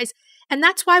you guys. And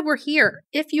that's why we're here.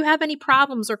 If you have any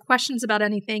problems or questions about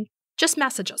anything, just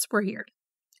message us. We're here.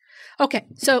 Okay.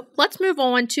 So let's move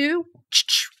on to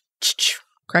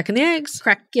Cracking the eggs.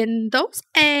 cracking those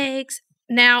eggs.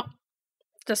 Now,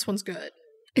 this one's good.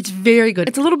 It's very good.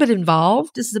 It's a little bit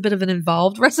involved. This is a bit of an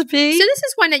involved recipe. So this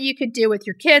is one that you could do with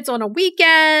your kids on a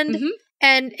weekend. Mhm.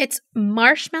 And it's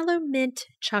marshmallow mint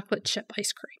chocolate chip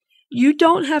ice cream. You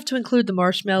don't have to include the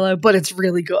marshmallow, but it's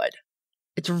really good.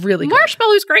 It's really good.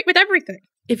 Marshmallow's great with everything.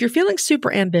 If you're feeling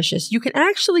super ambitious, you can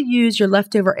actually use your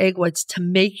leftover egg whites to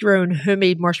make your own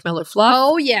homemade marshmallow fluff.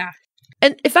 Oh, yeah.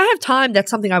 And if I have time,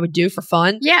 that's something I would do for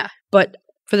fun. Yeah. But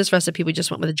for this recipe, we just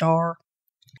went with a jar.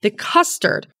 The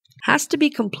custard has to be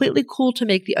completely cool to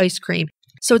make the ice cream.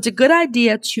 So it's a good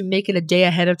idea to make it a day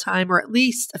ahead of time, or at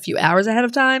least a few hours ahead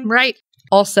of time. Right.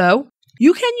 Also,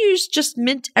 you can use just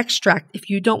mint extract if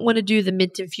you don't want to do the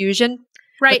mint infusion.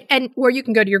 Right. And or you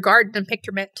can go to your garden and pick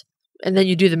your mint. And then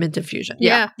you do the mint infusion.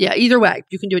 Yeah. Yeah. Either way.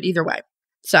 You can do it either way.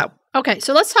 So, Okay.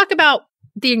 So let's talk about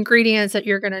the ingredients that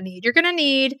you're going to need. You're going to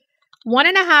need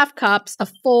 1.5 cups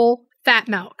of full fat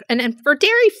milk. And for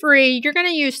dairy-free, you're going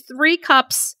to use 3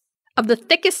 cups of the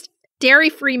thickest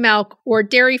dairy-free milk or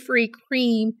dairy-free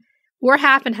cream or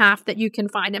half and half that you can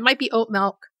find. It might be oat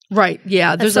milk. right.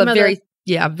 Yeah. There's a some of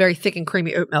very thick and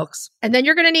creamy oat milks. And then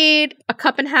you're going to need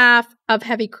 1.5 cups of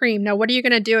heavy cream. Now, what are you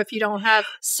going to do if you don't have?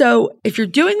 So if you're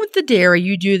doing with the dairy,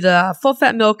 you do the full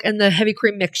fat milk and the heavy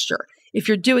cream mixture. If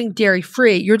you're doing dairy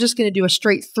free, you're just going to do a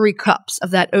straight 3 cups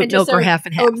of that oat And just milk or half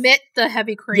and half. Omit the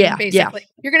heavy cream, Yeah, basically.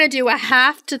 You're going to do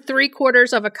 1/2 to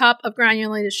 3/4 of a cup of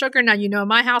granulated sugar. Now, you know, in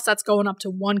my house, that's going up to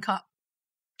 1 cup.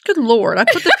 Good Lord. I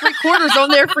put the 3/4 on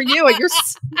there for you and you're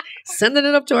sending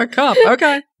it up to a cup.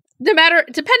 Okay. No matter,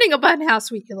 depending upon how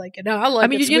sweet you like it. No, I like I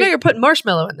mean, it you know sweet. you're putting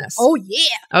marshmallow in this. Oh,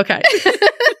 yeah. Okay.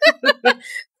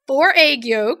 4 egg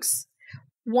yolks,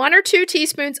 1 or 2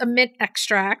 teaspoons of mint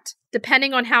extract,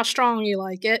 depending on how strong you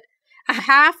like it,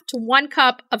 1/2 to 1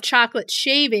 cup of chocolate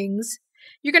shavings.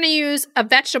 You're going to use a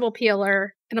vegetable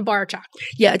peeler and a bar of chocolate.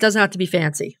 Yeah, it doesn't have to be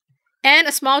fancy. And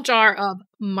a small jar of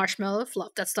marshmallow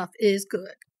fluff. That stuff is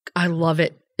good. I love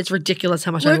it. It's ridiculous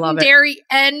how much I love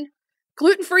it.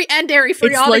 Gluten-free and dairy-free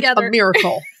It's all like together. a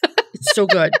miracle. It's so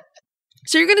good.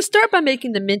 So you're going to start by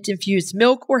making the mint-infused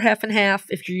milk or half and half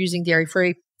if you're using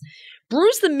dairy-free.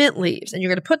 Bruise the mint leaves, and you're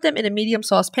going to put them in a medium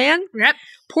saucepan. Yep.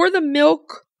 Pour the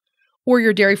milk or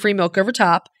your dairy-free milk over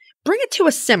top. Bring it to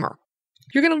a simmer.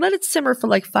 You're going to let it simmer for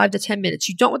like 5 to 10 minutes.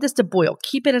 You don't want this to boil.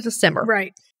 Keep it at a simmer.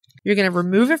 Right. You're going to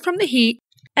remove it from the heat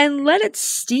and let it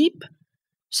steep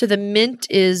so the mint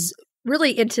is...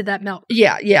 Really into that milk.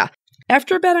 Yeah.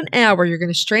 After about an hour, you're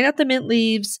going to strain out the mint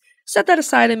leaves, set that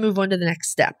aside, and move on to the next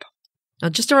step. Now,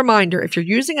 just a reminder, if you're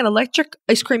using an electric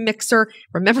ice cream mixer,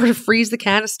 remember to freeze the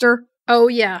canister, Oh,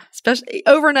 yeah. especially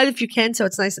overnight if you can, so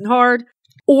it's nice and hard.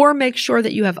 Or make sure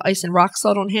that you have ice and rock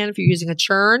salt on hand if you're using a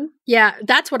churn. Yeah,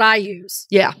 that's what I use.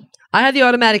 Yeah. I have the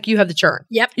automatic, you have the churn.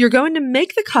 Yep. You're going to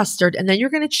make the custard, and then you're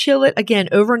going to chill it again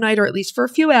overnight or at least for a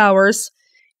few hours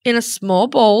in a small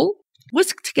bowl.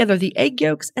 Whisk together the egg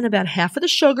yolks and about half of the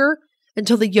sugar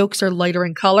until the yolks are lighter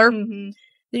in color. Mm-hmm.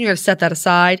 Then you're going to set that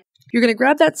aside. You're going to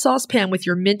grab that saucepan with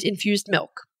your mint-infused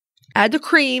milk. Add the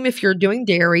cream if you're doing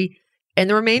dairy and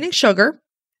the remaining sugar.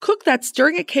 Cook that,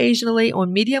 stirring occasionally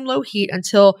on medium-low heat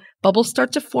until bubbles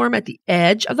start to form at the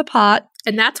edge of the pot.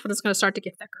 And that's when it's going to start to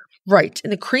get thicker. Right.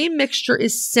 And the cream mixture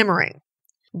is simmering.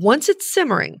 Once it's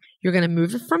simmering, you're going to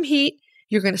move it from heat.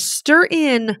 You're going to stir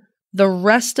in the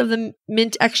rest of the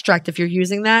mint extract if you're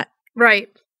using that. Right.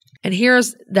 And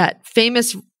here's that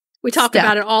famous We talk step.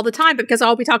 about it all the time because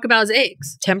all we talk about is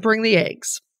eggs. Tempering the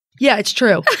eggs. Yeah, it's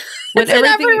true. When It's in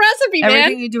every recipe,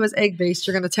 everything man. you do is egg-based,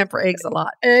 you're going to temper eggs a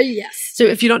lot. Yes. So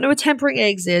if you don't know what tempering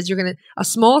eggs is, you're going to, a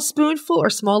small spoonful or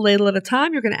small ladle at a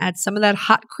time, you're going to add some of that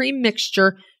hot cream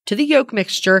mixture to the yolk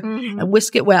mixture and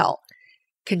whisk it well.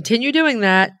 Continue doing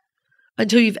that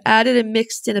until you've added and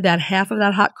mixed in about half of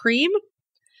that hot cream.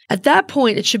 At that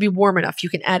point, it should be warm enough. You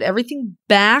can add everything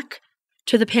back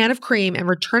to the pan of cream and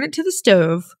return it to the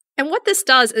stove. And what this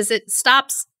does is it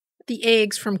stops the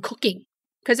eggs from cooking.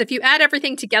 Because if you add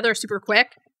everything together super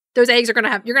quick, those eggs are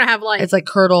you're going to have like. It's like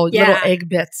curdle, little egg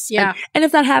bits. Yeah. And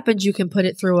if that happens, you can put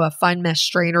it through a fine mesh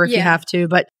strainer if you have to,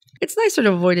 but it's nicer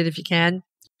to avoid it if you can.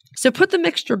 So put the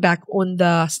mixture back on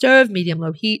the stove,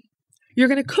 medium-low heat. You're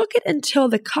going to cook it until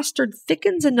the custard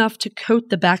thickens enough to coat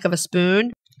the back of a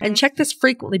spoon. And check this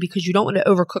frequently because you don't want to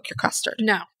overcook your custard.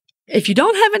 No. If you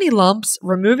don't have any lumps,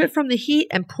 remove it from the heat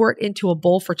and pour it into a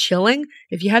bowl for chilling.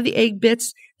 If you have the egg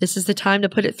bits, this is the time to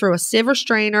put it through a sieve or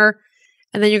strainer.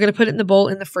 And then you're going to put it in the bowl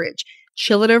in the fridge.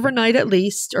 Chill it overnight at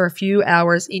least, or a few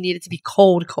hours. You need it to be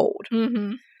cold.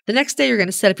 Mm-hmm. The next day, you're going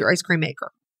to set up your ice cream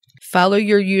maker. Follow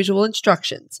your usual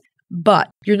instructions.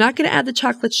 But you're not going to add the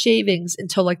chocolate shavings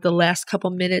until like the last couple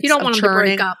minutes. You don't want them to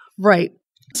break up. Right.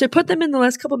 So put them in the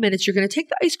last couple minutes. You're going to take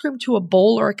the ice cream to a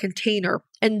bowl or a container.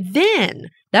 And then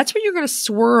that's when you're going to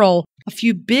swirl a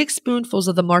few big spoonfuls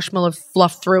of the marshmallow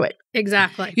fluff through it.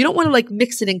 Exactly. You don't want to like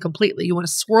mix it in completely. You want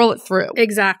to swirl it through.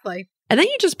 Exactly. And then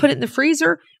you just put it in the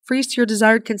freezer, freeze to your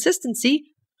desired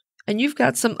consistency, and you've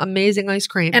got some amazing ice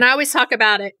cream. And I always talk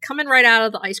about it coming right out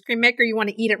of the ice cream maker. You want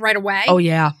to eat it right away. Oh,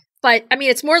 yeah. But I mean,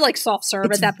 it's more like soft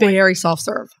serve at that point. Very soft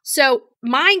serve. So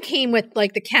mine came with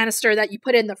like the canister that you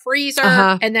put in the freezer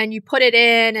and then you put it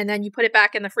in and then you put it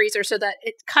back in the freezer so that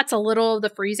it cuts a little of the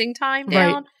freezing time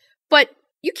down. Right. But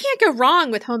you can't go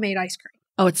wrong with homemade ice cream.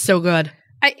 Oh, it's so good.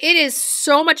 It is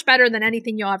so much better than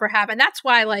anything you'll ever have. And that's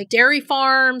why like dairy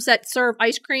farms that serve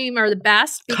ice cream are the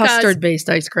best. Custard-based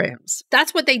ice creams.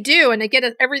 That's what they do. And they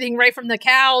get everything right from the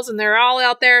cows and they're all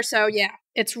out there. So yeah,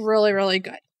 it's really, really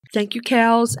good. Thank you,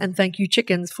 cows, and thank you,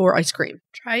 chickens, for ice cream.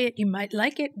 Try it. You might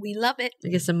like it. We love it. I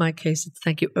guess in my case, it's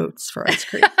thank you, oats, for ice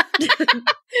cream.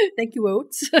 Thank you,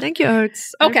 oats. Thank you,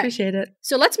 oats. Okay. I appreciate it.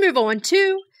 So let's move on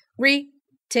to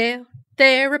retail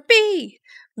therapy.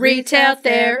 Retail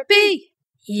therapy.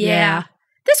 Yeah.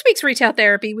 This week's retail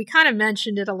therapy, we kind of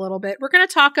mentioned it a little bit. We're going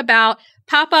to talk about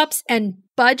pop-ups and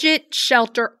budget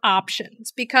shelter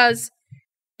options because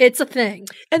it's a thing.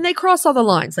 And they cross all the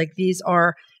lines. Like these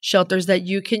are shelters that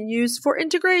you can use for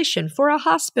integration, for a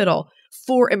hospital,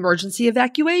 for emergency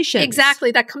evacuation. Exactly.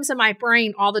 That comes in my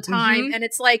brain all the time. Mm-hmm. And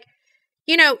it's like,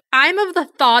 you know, I'm of the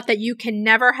thought that you can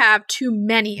never have too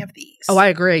many of these. Oh, I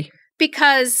agree.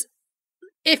 Because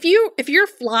if your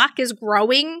flock is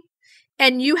growing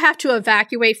and you have to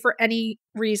evacuate for any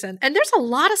reason, and there's a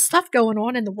lot of stuff going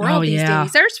on in the world these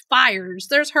days. There's fires,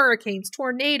 there's hurricanes,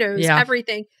 tornadoes,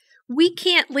 everything. We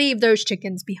can't leave those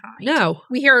chickens behind. No.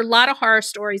 We hear a lot of horror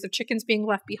stories of chickens being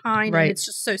left behind. Right. And it's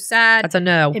just so sad. That's a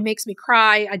no. It makes me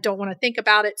cry. I don't want to think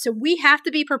about it. So we have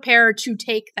to be prepared to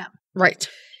take them. Right.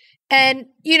 And,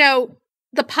 you know,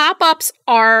 the pop-ups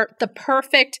are the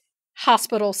perfect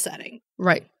hospital setting.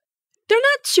 Right. They're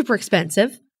not super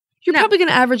expensive. You're probably going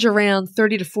to average around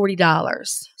 $30 to $40.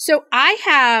 So I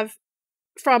have,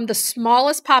 from the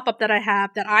smallest pop-up that I have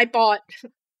that I bought,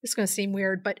 it's going to seem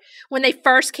weird, but when they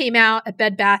first came out at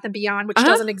Bed Bath & Beyond, which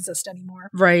doesn't exist anymore.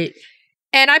 Right.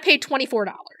 And I paid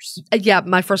 $24. Yeah,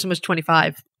 my first one was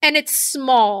 $25. And it's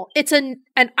small. And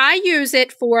I use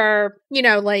it for, you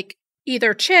know, like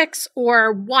either chicks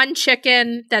or one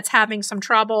chicken that's having some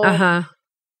trouble. Uh-huh.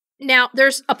 Now,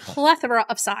 there's a plethora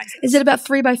of sizes. Is it about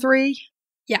 3 by 3?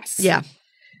 Yes. Yeah.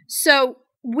 So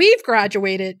we've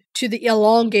graduated to the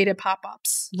elongated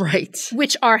pop-ups. Right.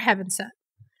 Which are heaven sent.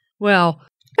 Well,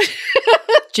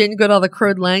 Jen got all the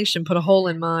crowed Langston, put a hole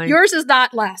in mine. Yours has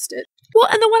not lasted. Well,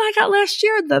 and the one I got last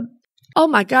year, oh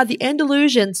my God, the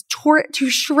Andalusians tore it to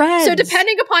shreds. So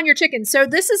depending upon your chicken. So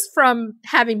this is from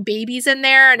having babies in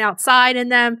there and outside in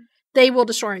them, they will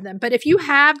destroy them. But if you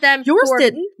have them. Yours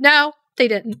didn't. No, they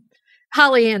didn't.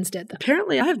 Holly Ann's did them.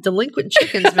 Apparently I have delinquent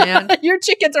chickens, man. Your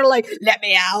chickens are like, let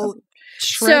me out.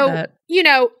 That. You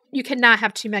know, you cannot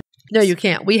have too many. No, you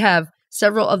can't. We have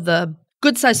several of the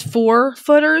good size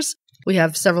 4-footers. We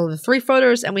have several of the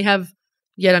 3-footers, and we have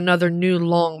yet another new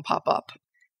long pop-up.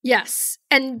 Yes.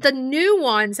 And the new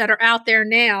ones that are out there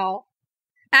now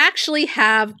actually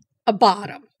have a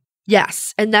bottom.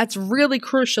 Yes. And that's really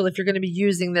crucial if you're going to be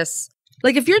using this.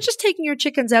 Like if you're just taking your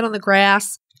chickens out on the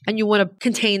grass and you want to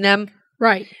contain them.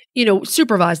 Right. You know,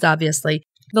 supervised, obviously.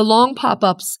 The long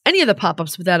pop-ups, any of the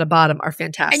pop-ups without a bottom are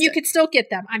fantastic. And you can still get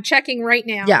them. I'm checking right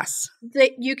now. Yes.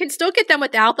 You can still get them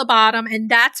without the bottom, and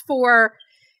that's for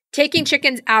taking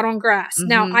chickens out on grass. Mm-hmm.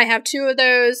 Now, I have 2 of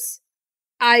those.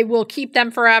 I will keep them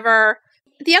forever.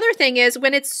 The other thing is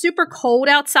when it's super cold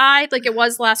outside, like it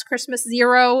was last Christmas,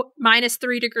 0,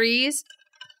 -3 degrees,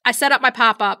 I set up my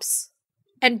pop-ups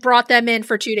and brought them in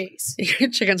for 2 days.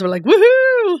 Your chickens were like,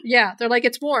 woohoo! Yeah, they're like,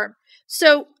 it's warm.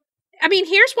 So, I mean,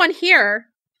 here's one here.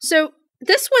 So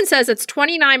this one says it's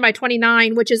 29 by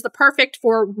 29, which is the perfect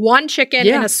for one chicken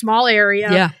in a small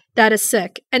area that is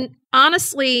sick. And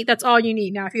honestly, that's all you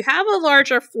need. Now, if you have a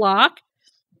larger flock,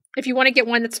 if you want to get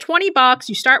one that's $20,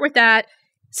 you start with that.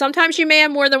 Sometimes you may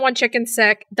have more than one chicken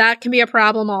sick. That can be a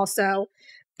problem also.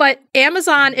 But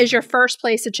Amazon is your first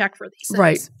place to check for these things.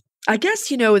 Right. I guess,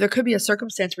 there could be a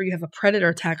circumstance where you have a predator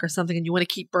attack or something and you want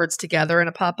to keep birds together in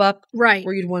a pop-up. Right.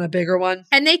 Where you'd want a bigger one.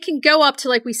 And they can go up to,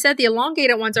 like we said, the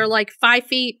elongated ones are like 5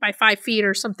 feet by 5 feet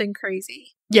or something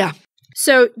crazy. Yeah.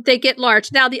 So they get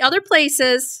large. Now, the other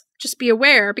places, just be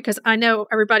aware, because I know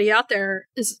everybody out there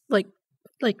is like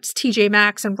TJ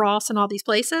Maxx and Ross and all these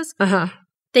places. Uh-huh.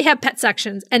 They have pet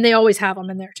sections, and they always have them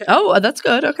in there, too. Oh, that's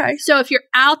good. Okay. So if you're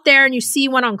out there and you see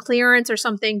one on clearance or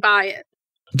something, buy it.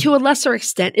 To a lesser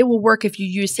extent, it will work if you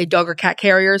use, say, dog or cat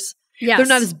carriers. Yes. They're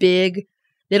not as big.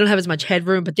 They don't have as much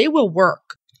headroom, but they will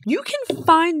work. You can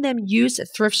find them used at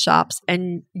thrift shops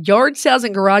and yard sales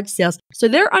and garage sales. So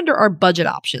they're under our budget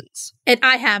options. And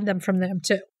I have them from them,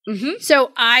 too. Mm-hmm.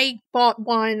 So I bought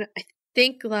one, I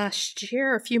think last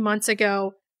year, a few months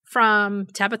ago, from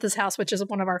Tabitha's house, which is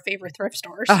one of our favorite thrift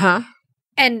stores. Uh-huh.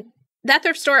 And that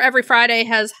thrift store every Friday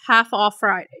has half off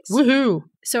Fridays. Woohoo.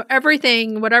 So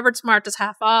everything, whatever it's marked, is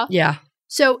half off. Yeah.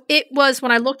 So it was,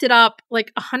 when I looked it up,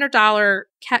 like $100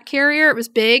 cat carrier. It was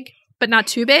big, but not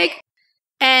too big.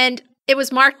 And it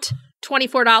was marked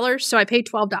 $24, so I paid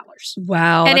 $12.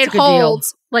 Wow. And that's it a good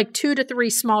holds like 2 to 3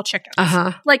 small chickens.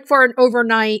 Uh-huh. Like for an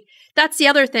overnight. That's the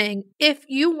other thing. If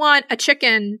you want a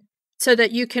chicken so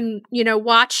that you can,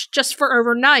 watch just for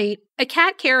overnight, a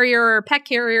cat carrier or a pet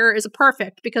carrier is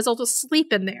perfect because they'll just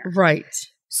sleep in there. Right.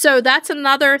 So that's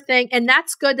another thing. And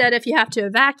that's good that if you have to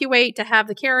evacuate to have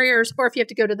the carriers, or if you have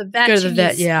to go to the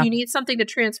vet, you need something to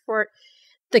transport,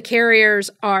 the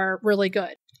carriers are really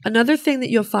good. Another thing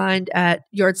that you'll find at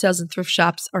yard sales and thrift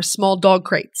shops are small dog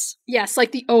crates. Yes,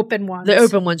 like the open ones. The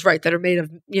open ones, right, that are made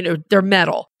of, they're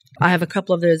metal. I have a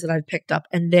couple of those that I've picked up,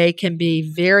 and they can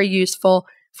be very useful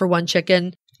for one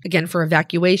chicken, again, for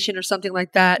evacuation or something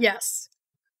like that. Yes.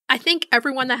 I think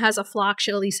everyone that has a flock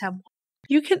should at least have one.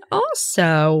 You can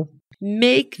also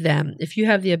make them, if you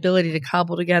have the ability to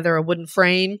cobble together a wooden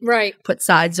frame, right, put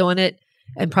sides on it,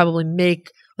 and probably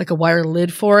make like a wire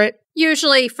lid for it.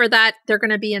 Usually for that, they're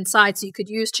going to be inside, so you could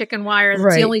use chicken wire.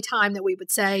 That's the only time that we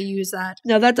would say use that.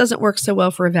 Now, that doesn't work so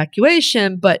well for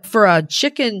evacuation, but for a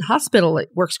chicken hospital,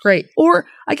 it works great. Or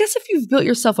I guess if you've built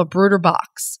yourself a brooder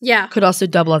box, could also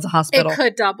double as a hospital. It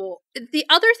could double. The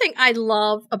other thing I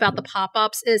love about the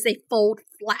pop-ups is they fold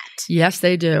flat. Yes,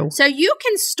 they do. So you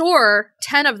can store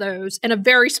 10 of those in a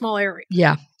very small area.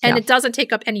 Yeah. And it doesn't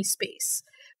take up any space.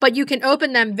 But you can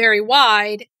open them very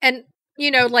wide. And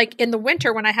like in the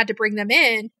winter when I had to bring them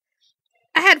in,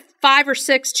 I had 5 or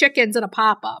 6 chickens in a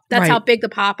pop-up. That's how big the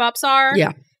pop-ups are.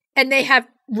 Yeah. And they have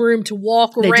room to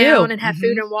walk around and have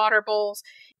food and water bowls.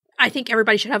 I think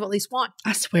everybody should have at least one.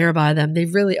 I swear by them. They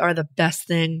really are the best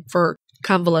thing for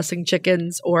convalescing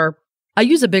chickens, or I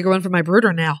use a bigger one for my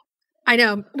brooder now. I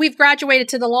know. We've graduated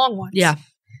to the long ones. Yeah.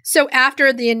 So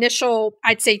after the initial,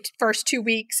 I'd say first 2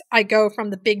 weeks, I go from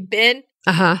the big bin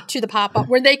to the pop-up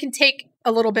where they can take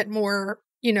a little bit more,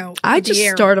 I just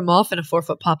start them off in a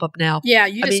 4-foot pop-up now. Yeah,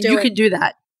 you can do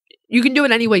that. You can do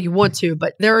it any way you want to,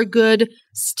 but they're a good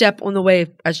step on the way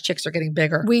as chicks are getting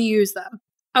bigger. We use them.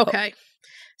 Okay.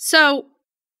 So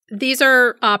these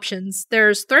are options.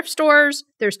 There's thrift stores,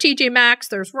 there's TJ Maxx,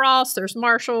 there's Ross, there's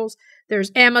Marshalls,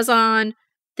 there's Amazon,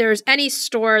 there's any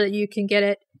store that you can get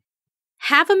it.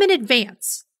 Have them in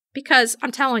advance. Because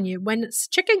I'm telling you, when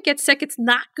chicken gets sick, it's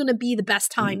not going to be the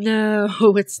best time. No,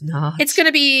 it's not. It's going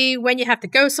to be when you have to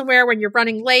go somewhere, when you're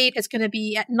running late. It's going to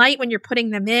be at night when you're putting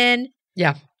them in.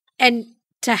 Yeah. And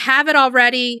to have it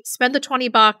already, spend the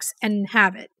 $20 and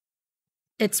have it.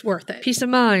 It's worth it. Peace of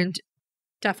mind.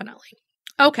 Definitely.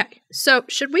 Okay. So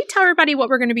should we tell everybody what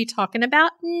we're going to be talking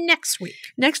about next week?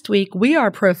 Next week, we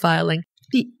are profiling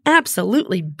the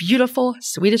absolutely beautiful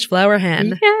Swedish flower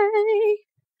hen. Yay!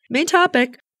 Main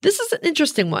topic. This is an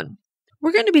interesting one.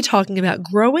 We're going to be talking about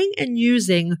growing and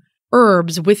using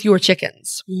herbs with your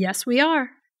chickens. Yes, we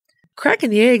are. Cracking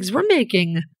the eggs, we're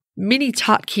making mini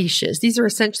tot quiches. These are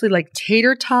essentially like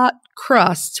tater tot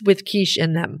crusts with quiche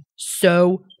in them.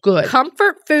 So good.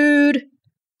 Comfort food.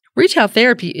 Retail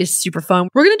therapy is super fun.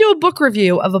 We're going to do a book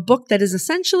review of a book that is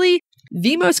essentially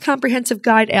the most comprehensive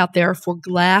guide out there for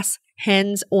glass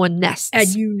hens on nests. And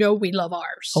we love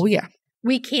ours. Oh, yeah.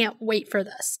 We can't wait for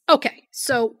this. Okay,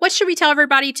 so what should we tell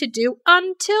everybody to do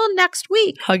until next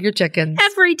week? Hug your chickens.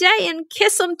 Every day and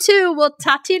kiss them too. We'll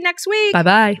talk to you next week.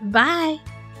 Bye-bye. Bye.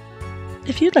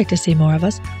 If you'd like to see more of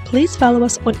us, please follow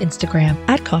us on Instagram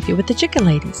at Coffee with the Chicken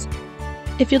Ladies.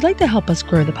 If you'd like to help us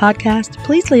grow the podcast,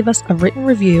 please leave us a written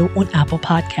review on Apple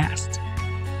Podcasts.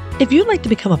 If you'd like to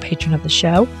become a patron of the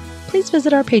show, please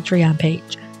visit our Patreon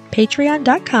page,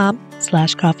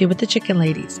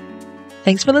 patreon.com/coffeewiththechickenladies.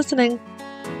 Thanks for listening.